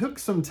it took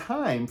some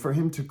time for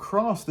him to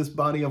cross this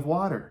body of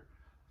water.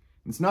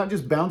 It's not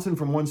just bouncing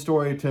from one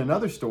story to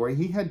another story.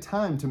 He had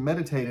time to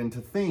meditate and to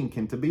think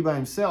and to be by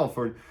himself,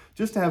 or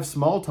just to have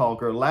small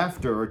talk or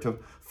laughter, or to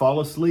fall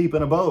asleep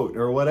in a boat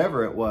or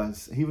whatever it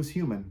was. He was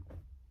human.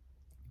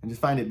 I just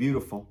find it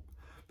beautiful.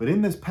 But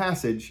in this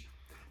passage,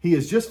 he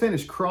has just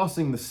finished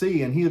crossing the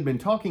sea, and he had been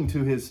talking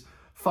to his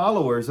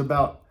followers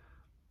about,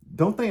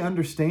 don't they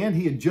understand?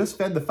 He had just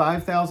fed the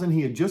 5,000.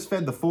 He had just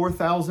fed the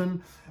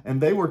 4,000. And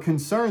they were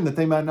concerned that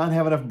they might not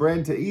have enough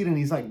bread to eat. And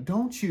he's like,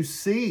 don't you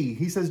see?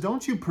 He says,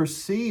 don't you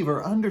perceive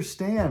or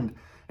understand?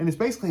 And it's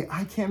basically,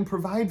 I can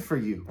provide for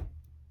you.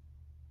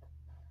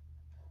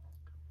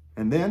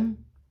 And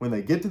then when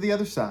they get to the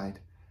other side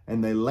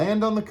and they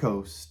land on the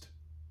coast,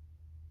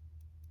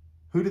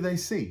 who do they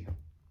see?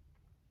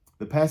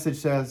 The passage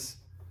says,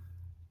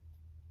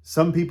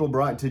 some people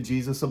brought to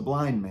Jesus a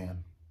blind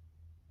man,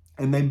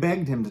 and they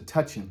begged him to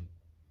touch him.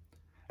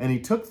 And he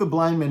took the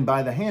blind man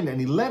by the hand and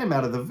he led him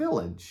out of the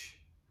village.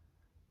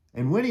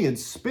 And when he had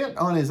spit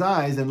on his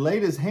eyes and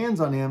laid his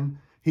hands on him,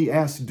 he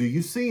asked, do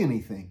you see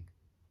anything?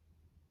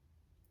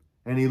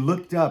 And he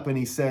looked up and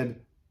he said,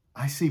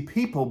 I see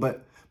people,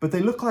 but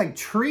they look like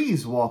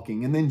trees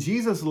walking. And then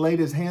Jesus laid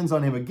his hands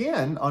on him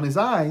again, on his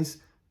eyes,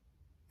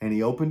 and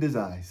he opened his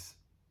eyes.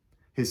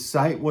 His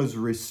sight was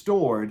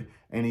restored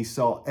and he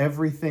saw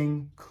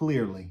everything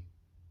clearly.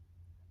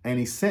 And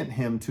he sent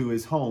him to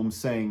his home,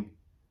 saying,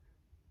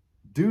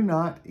 do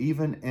not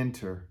even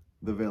enter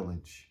the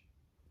village.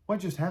 What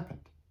just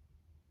happened?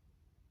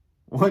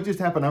 What just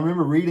happened? I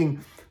remember reading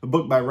a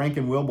book by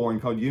Rankin Wilbourne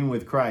called Union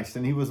with Christ,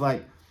 and he was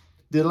like,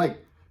 did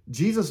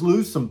Jesus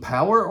lose some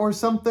power or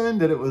something?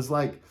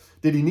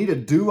 Did he need a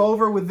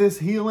do-over with this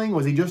healing?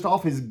 Was he just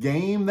off his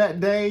game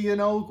that day,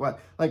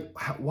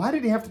 why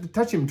did he have to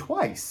touch him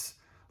twice?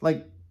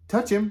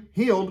 Touch him,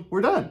 healed,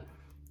 we're done.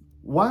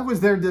 Why was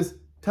there this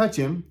touch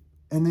him,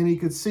 and then he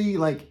could see,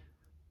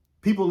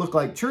 people look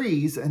like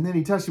trees, and then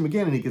he touched him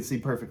again and he could see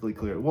perfectly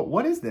clear?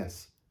 What is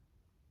this?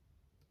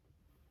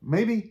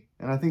 Maybe,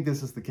 and I think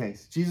this is the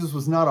case, Jesus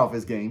was not off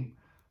his game.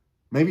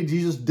 Maybe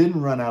Jesus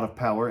didn't run out of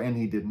power, and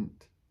he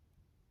didn't.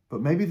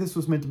 But maybe this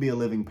was meant to be a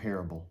living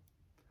parable.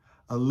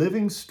 A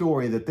living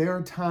story that there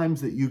are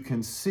times that you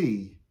can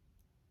see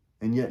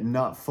and yet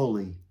not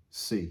fully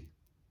see.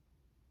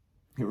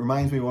 It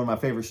reminds me of one of my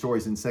favorite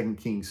stories in 2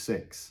 Kings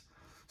 6.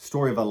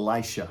 Story of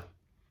Elisha.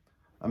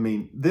 I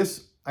mean,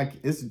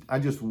 I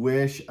just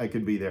wish I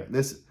could be there.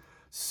 This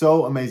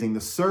so amazing.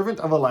 The servant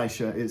of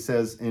Elisha, it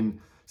says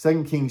in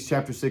 2 Kings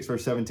chapter 6,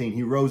 verse 17,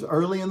 he rose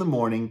early in the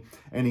morning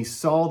and he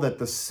saw that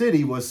the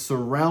city was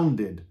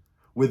surrounded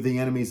with the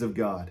enemies of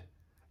God.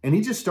 And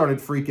he just started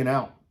freaking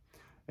out.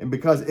 And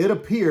because it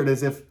appeared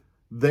as if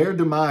their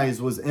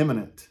demise was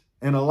imminent.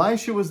 And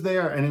Elisha was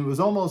there, and it was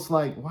almost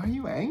like, why are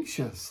you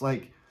anxious?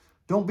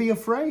 Don't be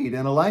afraid.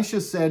 And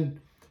Elisha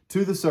said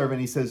to the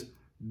servant, he says,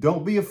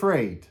 don't be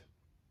afraid.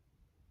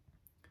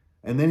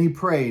 And then he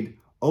prayed,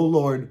 "O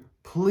Lord,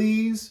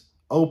 please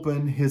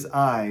open his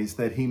eyes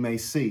that he may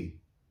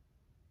see."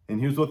 And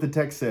here's what the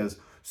text says.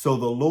 So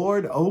the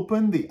Lord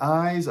opened the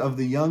eyes of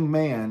the young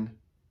man,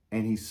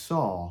 and he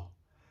saw,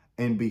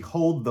 and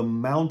behold, the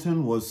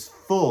mountain was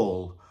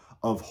full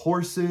of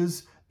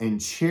horses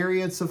and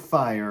chariots of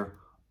fire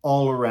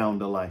all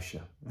around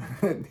Elisha.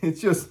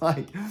 It's just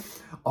like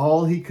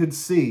all he could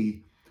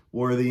see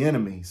were the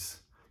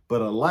enemies,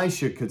 but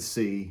Elisha could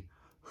see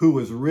who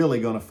was really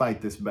going to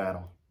fight this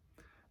battle.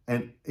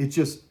 And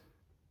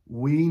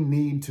we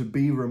need to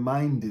be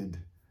reminded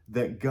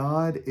that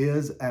God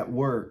is at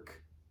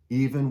work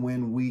even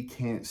when we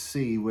can't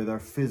see with our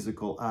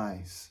physical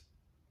eyes.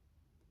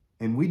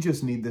 And we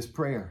just need this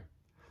prayer,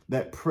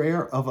 that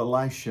prayer of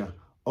Elisha.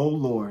 "O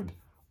Lord,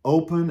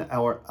 open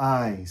our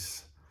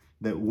eyes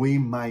that we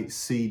might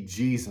see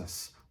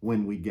Jesus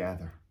when we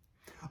gather.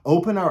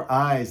 Open our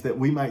eyes that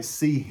we might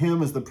see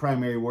him as the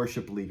primary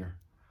worship leader.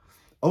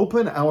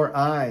 Open our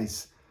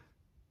eyes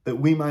that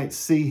we might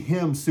see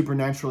him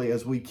supernaturally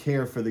as we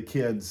care for the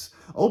kids.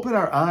 Open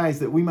our eyes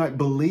that we might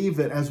believe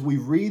that as we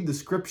read the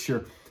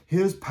scripture,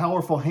 his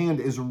powerful hand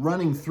is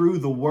running through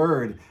the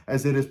word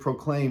as it is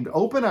proclaimed.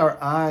 Open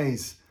our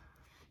eyes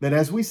that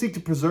as we seek to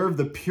preserve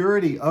the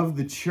purity of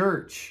the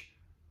church,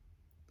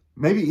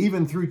 maybe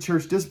even through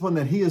church discipline,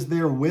 that he is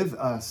there with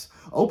us.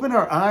 Open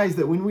our eyes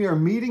that when we are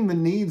meeting the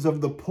needs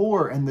of the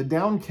poor and the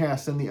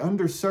downcast and the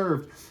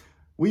underserved,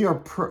 we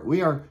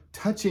are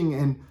touching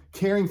and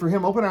caring for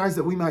him. Open our eyes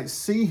that we might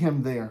see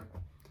him there.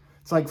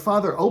 It's like,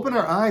 Father, open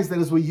our eyes that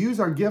as we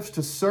use our gifts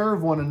to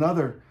serve one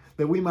another,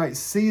 that we might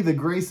see the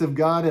grace of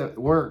God at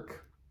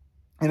work.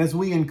 And as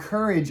we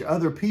encourage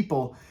other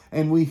people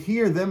and we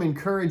hear them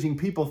encouraging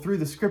people through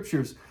the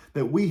scriptures,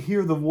 that we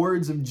hear the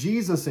words of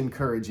Jesus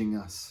encouraging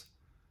us.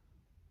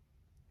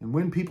 And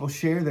when people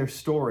share their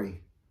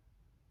story,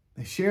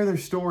 they share their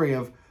story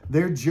of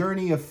their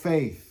journey of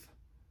faith,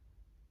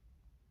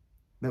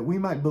 that we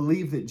might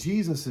believe that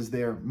Jesus is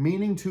there,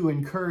 meaning to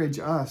encourage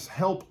us,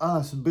 help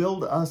us,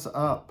 build us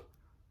up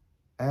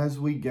as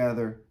we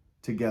gather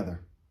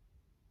together.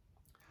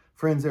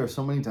 Friends, there are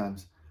so many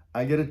times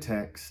I get a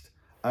text,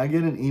 I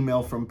get an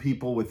email from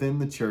people within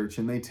the church,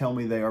 and they tell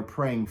me they are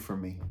praying for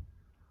me,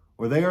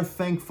 or they are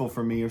thankful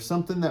for me, or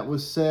something that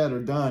was said or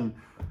done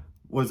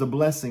was a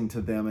blessing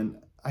to them. And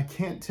I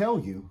can't tell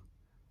you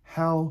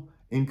how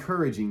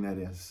encouraging that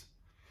is.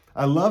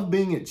 I love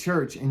being at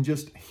church and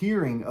just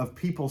hearing of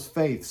people's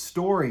faith,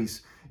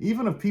 stories,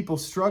 even of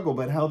people's struggle,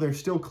 but how they're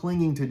still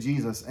clinging to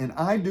Jesus. And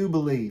I do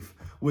believe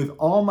with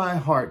all my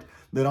heart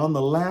that on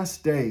the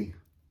last day,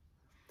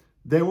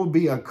 there will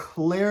be a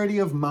clarity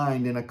of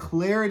mind and a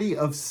clarity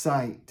of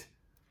sight,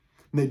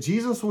 that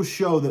Jesus will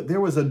show that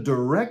there was a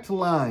direct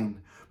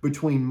line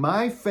between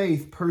my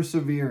faith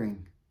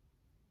persevering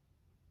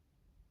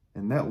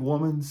and that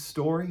woman's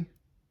story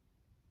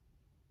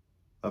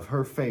of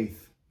her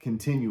faith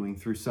continuing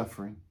through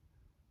suffering.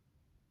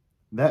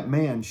 That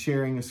man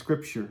sharing a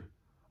scripture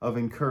of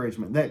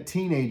encouragement. That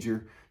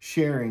teenager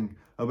sharing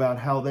about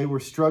how they were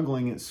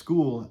struggling at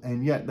school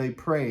and yet they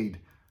prayed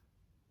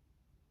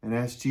and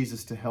asked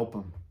Jesus to help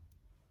them.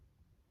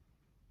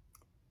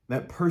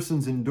 That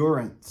person's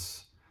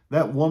endurance,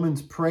 that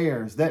woman's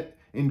prayers, that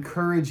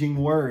encouraging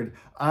word.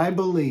 I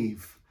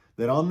believe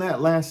that on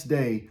that last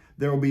day,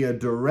 there will be a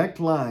direct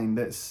line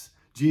that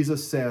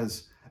Jesus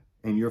says,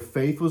 and your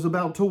faith was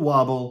about to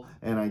wobble,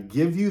 and I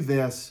give you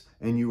this,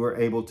 and you were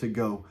able to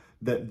go.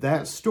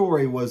 That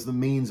story was the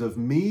means of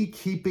me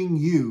keeping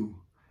you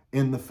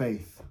in the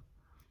faith.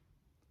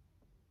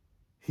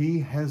 He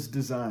has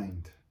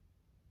designed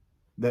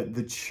that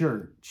the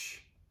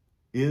church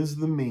is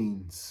the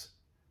means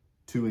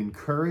to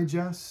encourage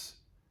us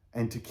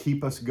and to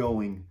keep us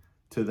going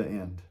to the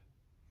end.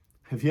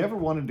 Have you ever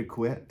wanted to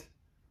quit?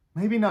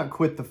 Maybe not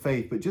quit the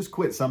faith, but just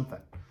quit something.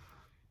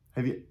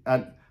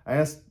 I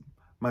asked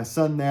my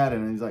son that,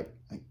 and he's like,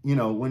 you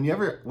know,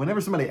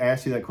 whenever somebody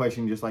asks you that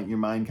question, just like your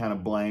mind kind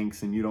of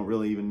blanks and you don't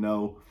really even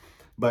know.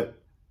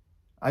 But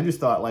I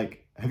just thought,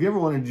 like, have you ever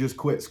wanted to just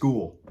quit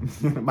school?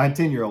 My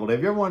 10-year-old,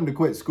 have you ever wanted to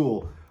quit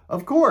school?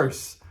 Of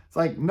course. It's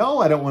like,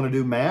 no, I don't want to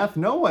do math.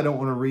 No, I don't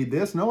want to read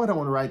this. No, I don't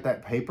want to write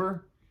that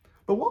paper.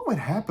 But what would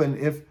happen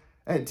if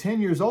at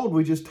 10 years old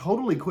we just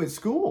totally quit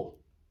school?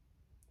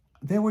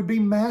 There would be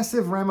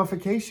massive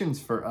ramifications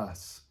for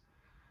us.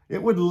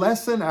 It would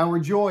lessen our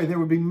joy. There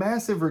would be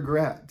massive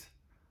regret.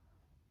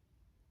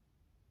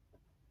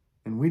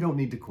 And we don't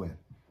need to quit.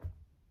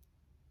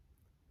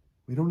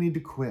 We don't need to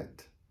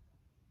quit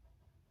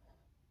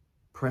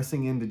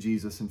pressing into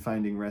Jesus and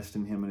finding rest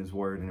in Him and His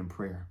Word and in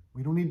prayer.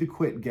 We don't need to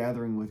quit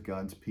gathering with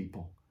God's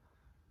people.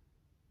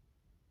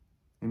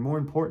 And more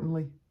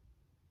importantly,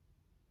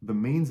 the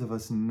means of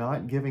us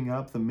not giving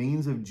up, the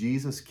means of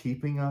Jesus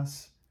keeping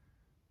us,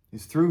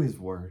 is through His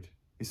Word,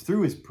 is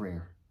through His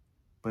prayer,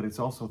 but it's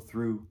also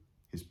through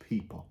His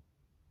people.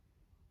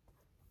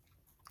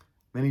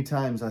 Many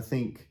times I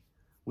think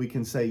we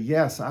can say,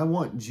 yes, I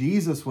want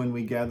Jesus when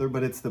we gather,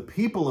 but it's the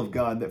people of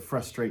God that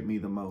frustrate me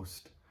the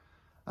most.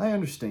 I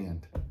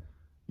understand.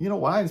 You know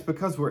why? It's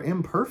because we're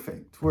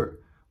imperfect.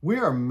 We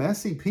are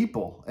messy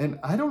people. And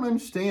I don't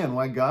understand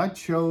why God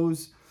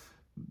chose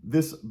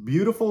this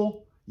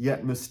beautiful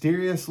yet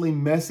mysteriously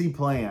messy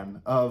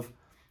plan of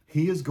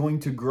He is going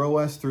to grow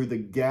us through the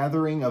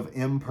gathering of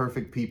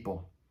imperfect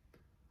people.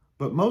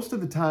 But most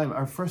of the time,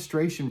 our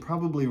frustration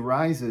probably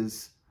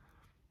rises.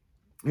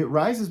 It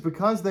rises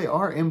because they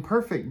are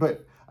imperfect,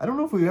 but I don't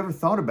know if we've ever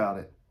thought about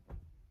it.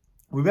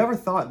 We've ever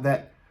thought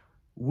that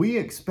we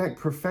expect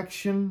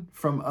perfection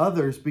from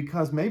others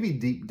because maybe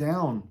deep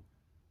down,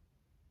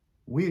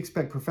 we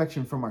expect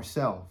perfection from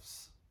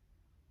ourselves.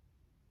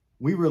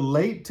 We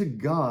relate to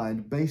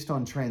God based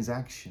on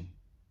transaction.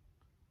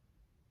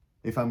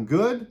 If I'm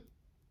good,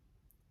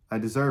 I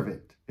deserve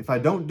it. If I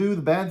don't do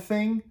the bad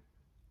thing,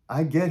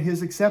 I get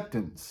His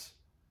acceptance.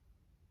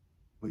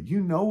 But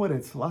you know what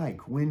it's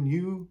like when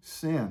you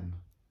sin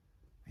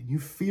and you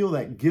feel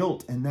that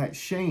guilt and that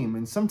shame.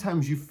 And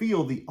sometimes you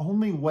feel the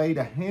only way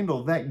to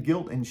handle that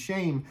guilt and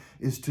shame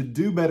is to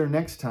do better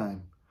next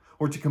time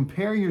or to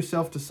compare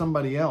yourself to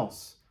somebody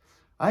else.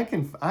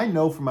 I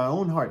know from my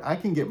own heart, I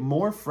can get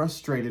more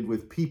frustrated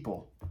with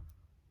people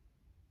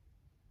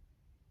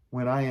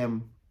when I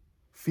am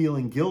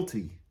feeling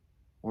guilty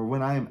or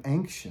when I am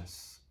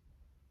anxious.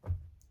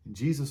 And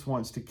Jesus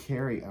wants to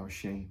carry our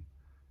shame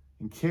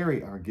and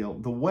carry our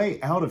guilt. The way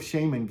out of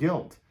shame and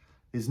guilt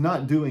is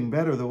not doing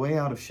better. The way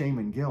out of shame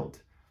and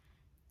guilt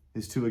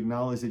is to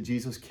acknowledge that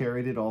Jesus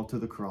carried it all to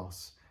the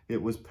cross.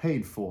 It was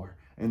paid for,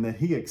 and that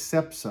He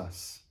accepts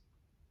us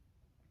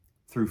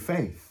through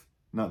faith,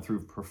 not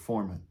through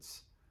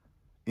performance.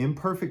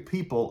 Imperfect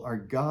people are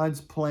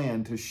God's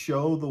plan to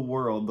show the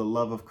world the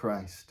love of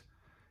Christ.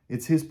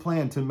 It's His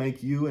plan to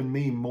make you and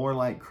me more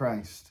like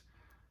Christ.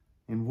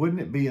 And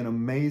wouldn't it be an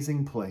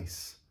amazing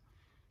place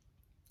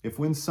if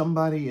when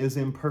somebody is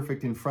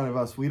imperfect in front of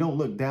us, we don't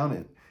look down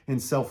in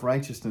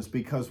self-righteousness,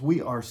 because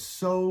we are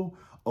so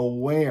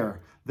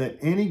aware that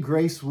any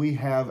grace we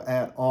have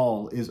at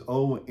all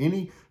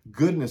any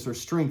goodness or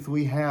strength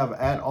we have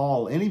at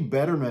all, any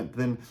betterment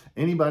than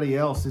anybody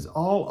else, is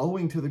all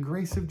owing to the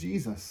grace of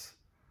Jesus.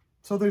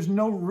 So there's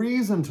no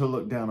reason to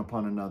look down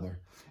upon another.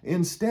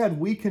 Instead,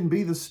 we can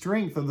be the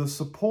strength or the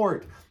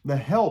support, the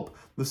help,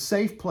 the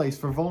safe place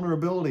for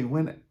vulnerability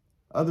when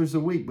others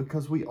are weak,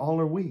 because we all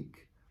are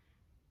weak.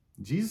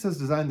 Jesus has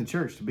designed the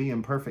church to be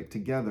imperfect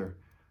together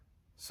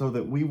so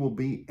that we will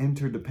be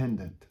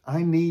interdependent.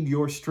 I need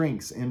your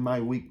strengths in my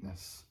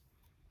weakness.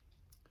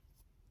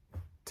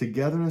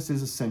 Togetherness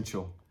is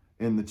essential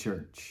in the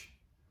church.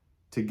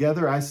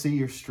 Together, I see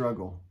your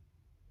struggle,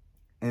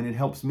 and it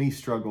helps me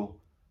struggle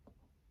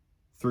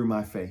through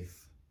my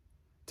faith.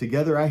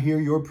 Together, I hear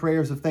your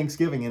prayers of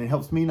thanksgiving, and it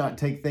helps me not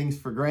take things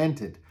for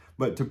granted,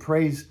 but to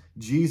praise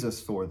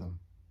Jesus for them.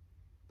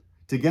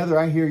 Together,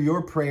 I hear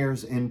your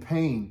prayers in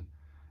pain,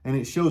 and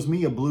it shows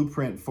me a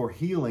blueprint for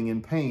healing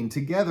in pain.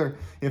 Together,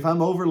 if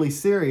I'm overly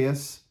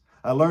serious,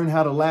 I learn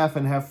how to laugh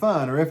and have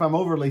fun. Or if I'm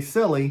overly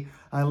silly,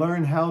 I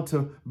learn how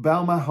to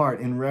bow my heart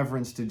in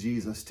reverence to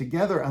Jesus.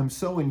 Together, I'm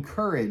so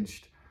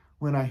encouraged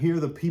when I hear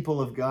the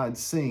people of God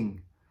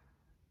sing.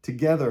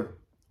 Together,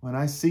 when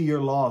I see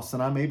your loss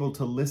and I'm able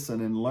to listen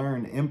and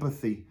learn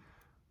empathy,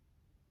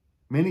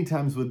 many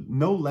times with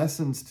no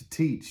lessons to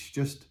teach,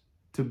 just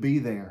to be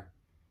there.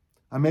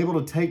 I'm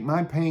able to take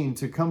my pain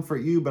to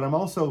comfort you, but I'm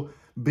also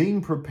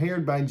being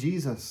prepared by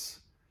Jesus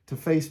to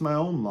face my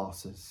own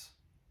losses.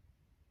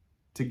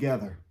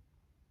 Together.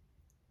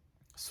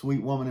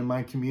 Sweet woman in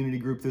my community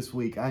group this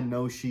week, I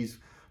know she's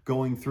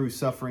going through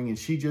suffering, and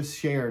she just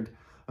shared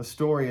a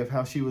story of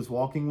how she was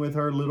walking with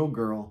her little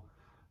girl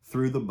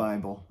through the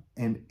Bible,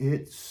 and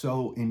it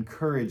so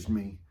encouraged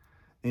me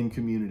in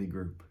community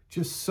group.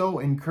 Just so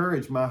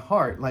encouraged my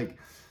heart. Like,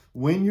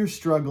 when you're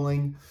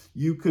struggling,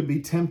 you could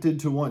be tempted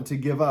to want to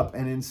give up.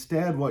 And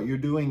instead, what you're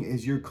doing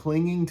is you're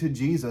clinging to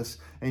Jesus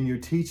and you're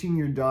teaching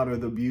your daughter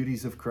the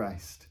beauties of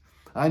Christ.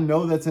 I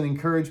know that's an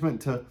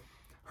encouragement to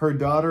her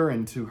daughter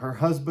and to her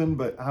husband,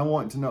 but I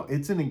want to know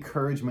it's an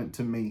encouragement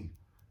to me.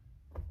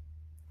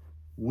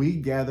 We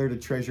gather to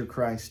treasure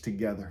Christ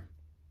together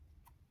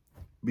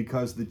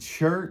because the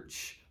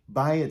church,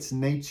 by its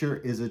nature,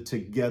 is a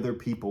together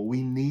people.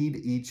 We need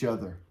each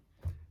other.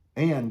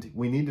 And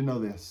we need to know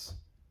this.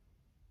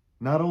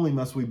 Not only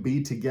must we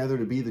be together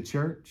to be the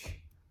church,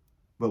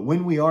 but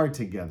when we are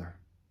together,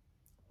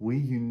 we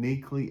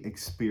uniquely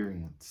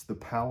experience the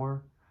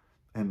power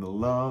and the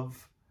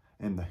love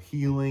and the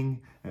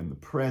healing and the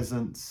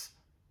presence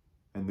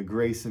and the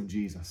grace of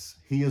Jesus.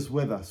 He is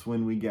with us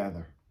when we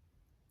gather.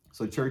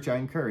 So, church, I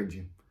encourage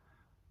you,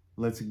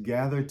 let's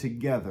gather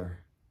together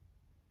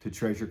to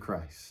treasure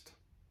Christ.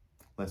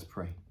 Let's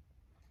pray.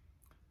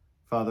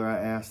 Father, I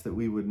ask that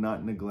we would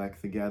not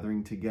neglect the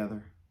gathering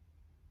together,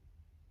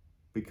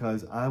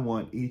 because I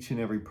want each and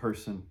every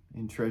person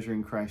in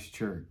Treasuring Christ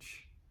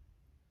Church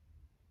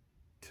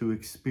to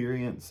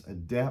experience a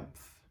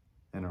depth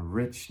and a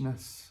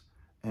richness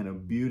and a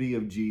beauty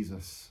of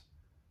Jesus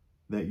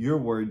that your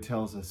word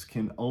tells us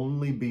can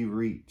only be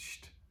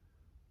reached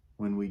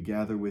when we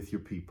gather with your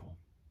people.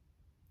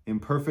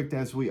 Imperfect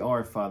as we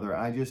are, Father,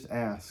 I just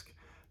ask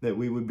that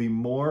we would be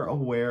more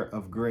aware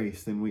of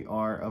grace than we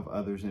are of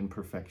others'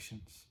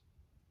 imperfections.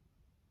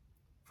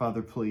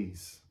 Father,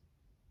 please,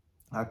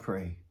 I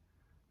pray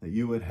that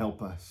you would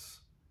help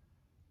us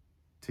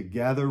to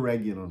gather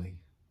regularly,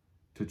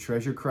 to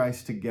treasure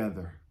Christ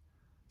together,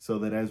 so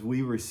that as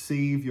we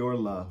receive your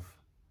love,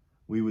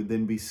 we would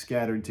then be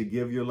scattered to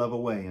give your love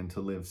away and to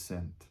live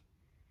sent.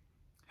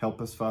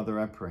 Help us, Father,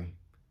 I pray,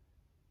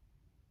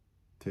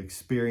 to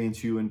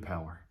experience you in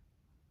power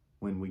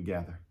when we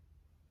gather.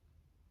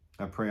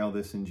 I pray all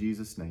this in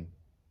Jesus' name.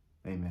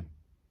 Amen.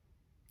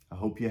 I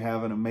hope you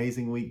have an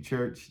amazing week,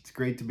 church. It's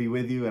great to be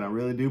with you, and I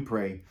really do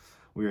pray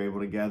we are able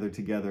to gather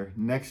together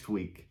next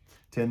week,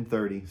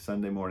 10:30,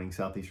 Sunday morning,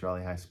 Southeast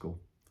Raleigh High School.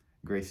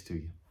 Grace to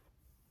you.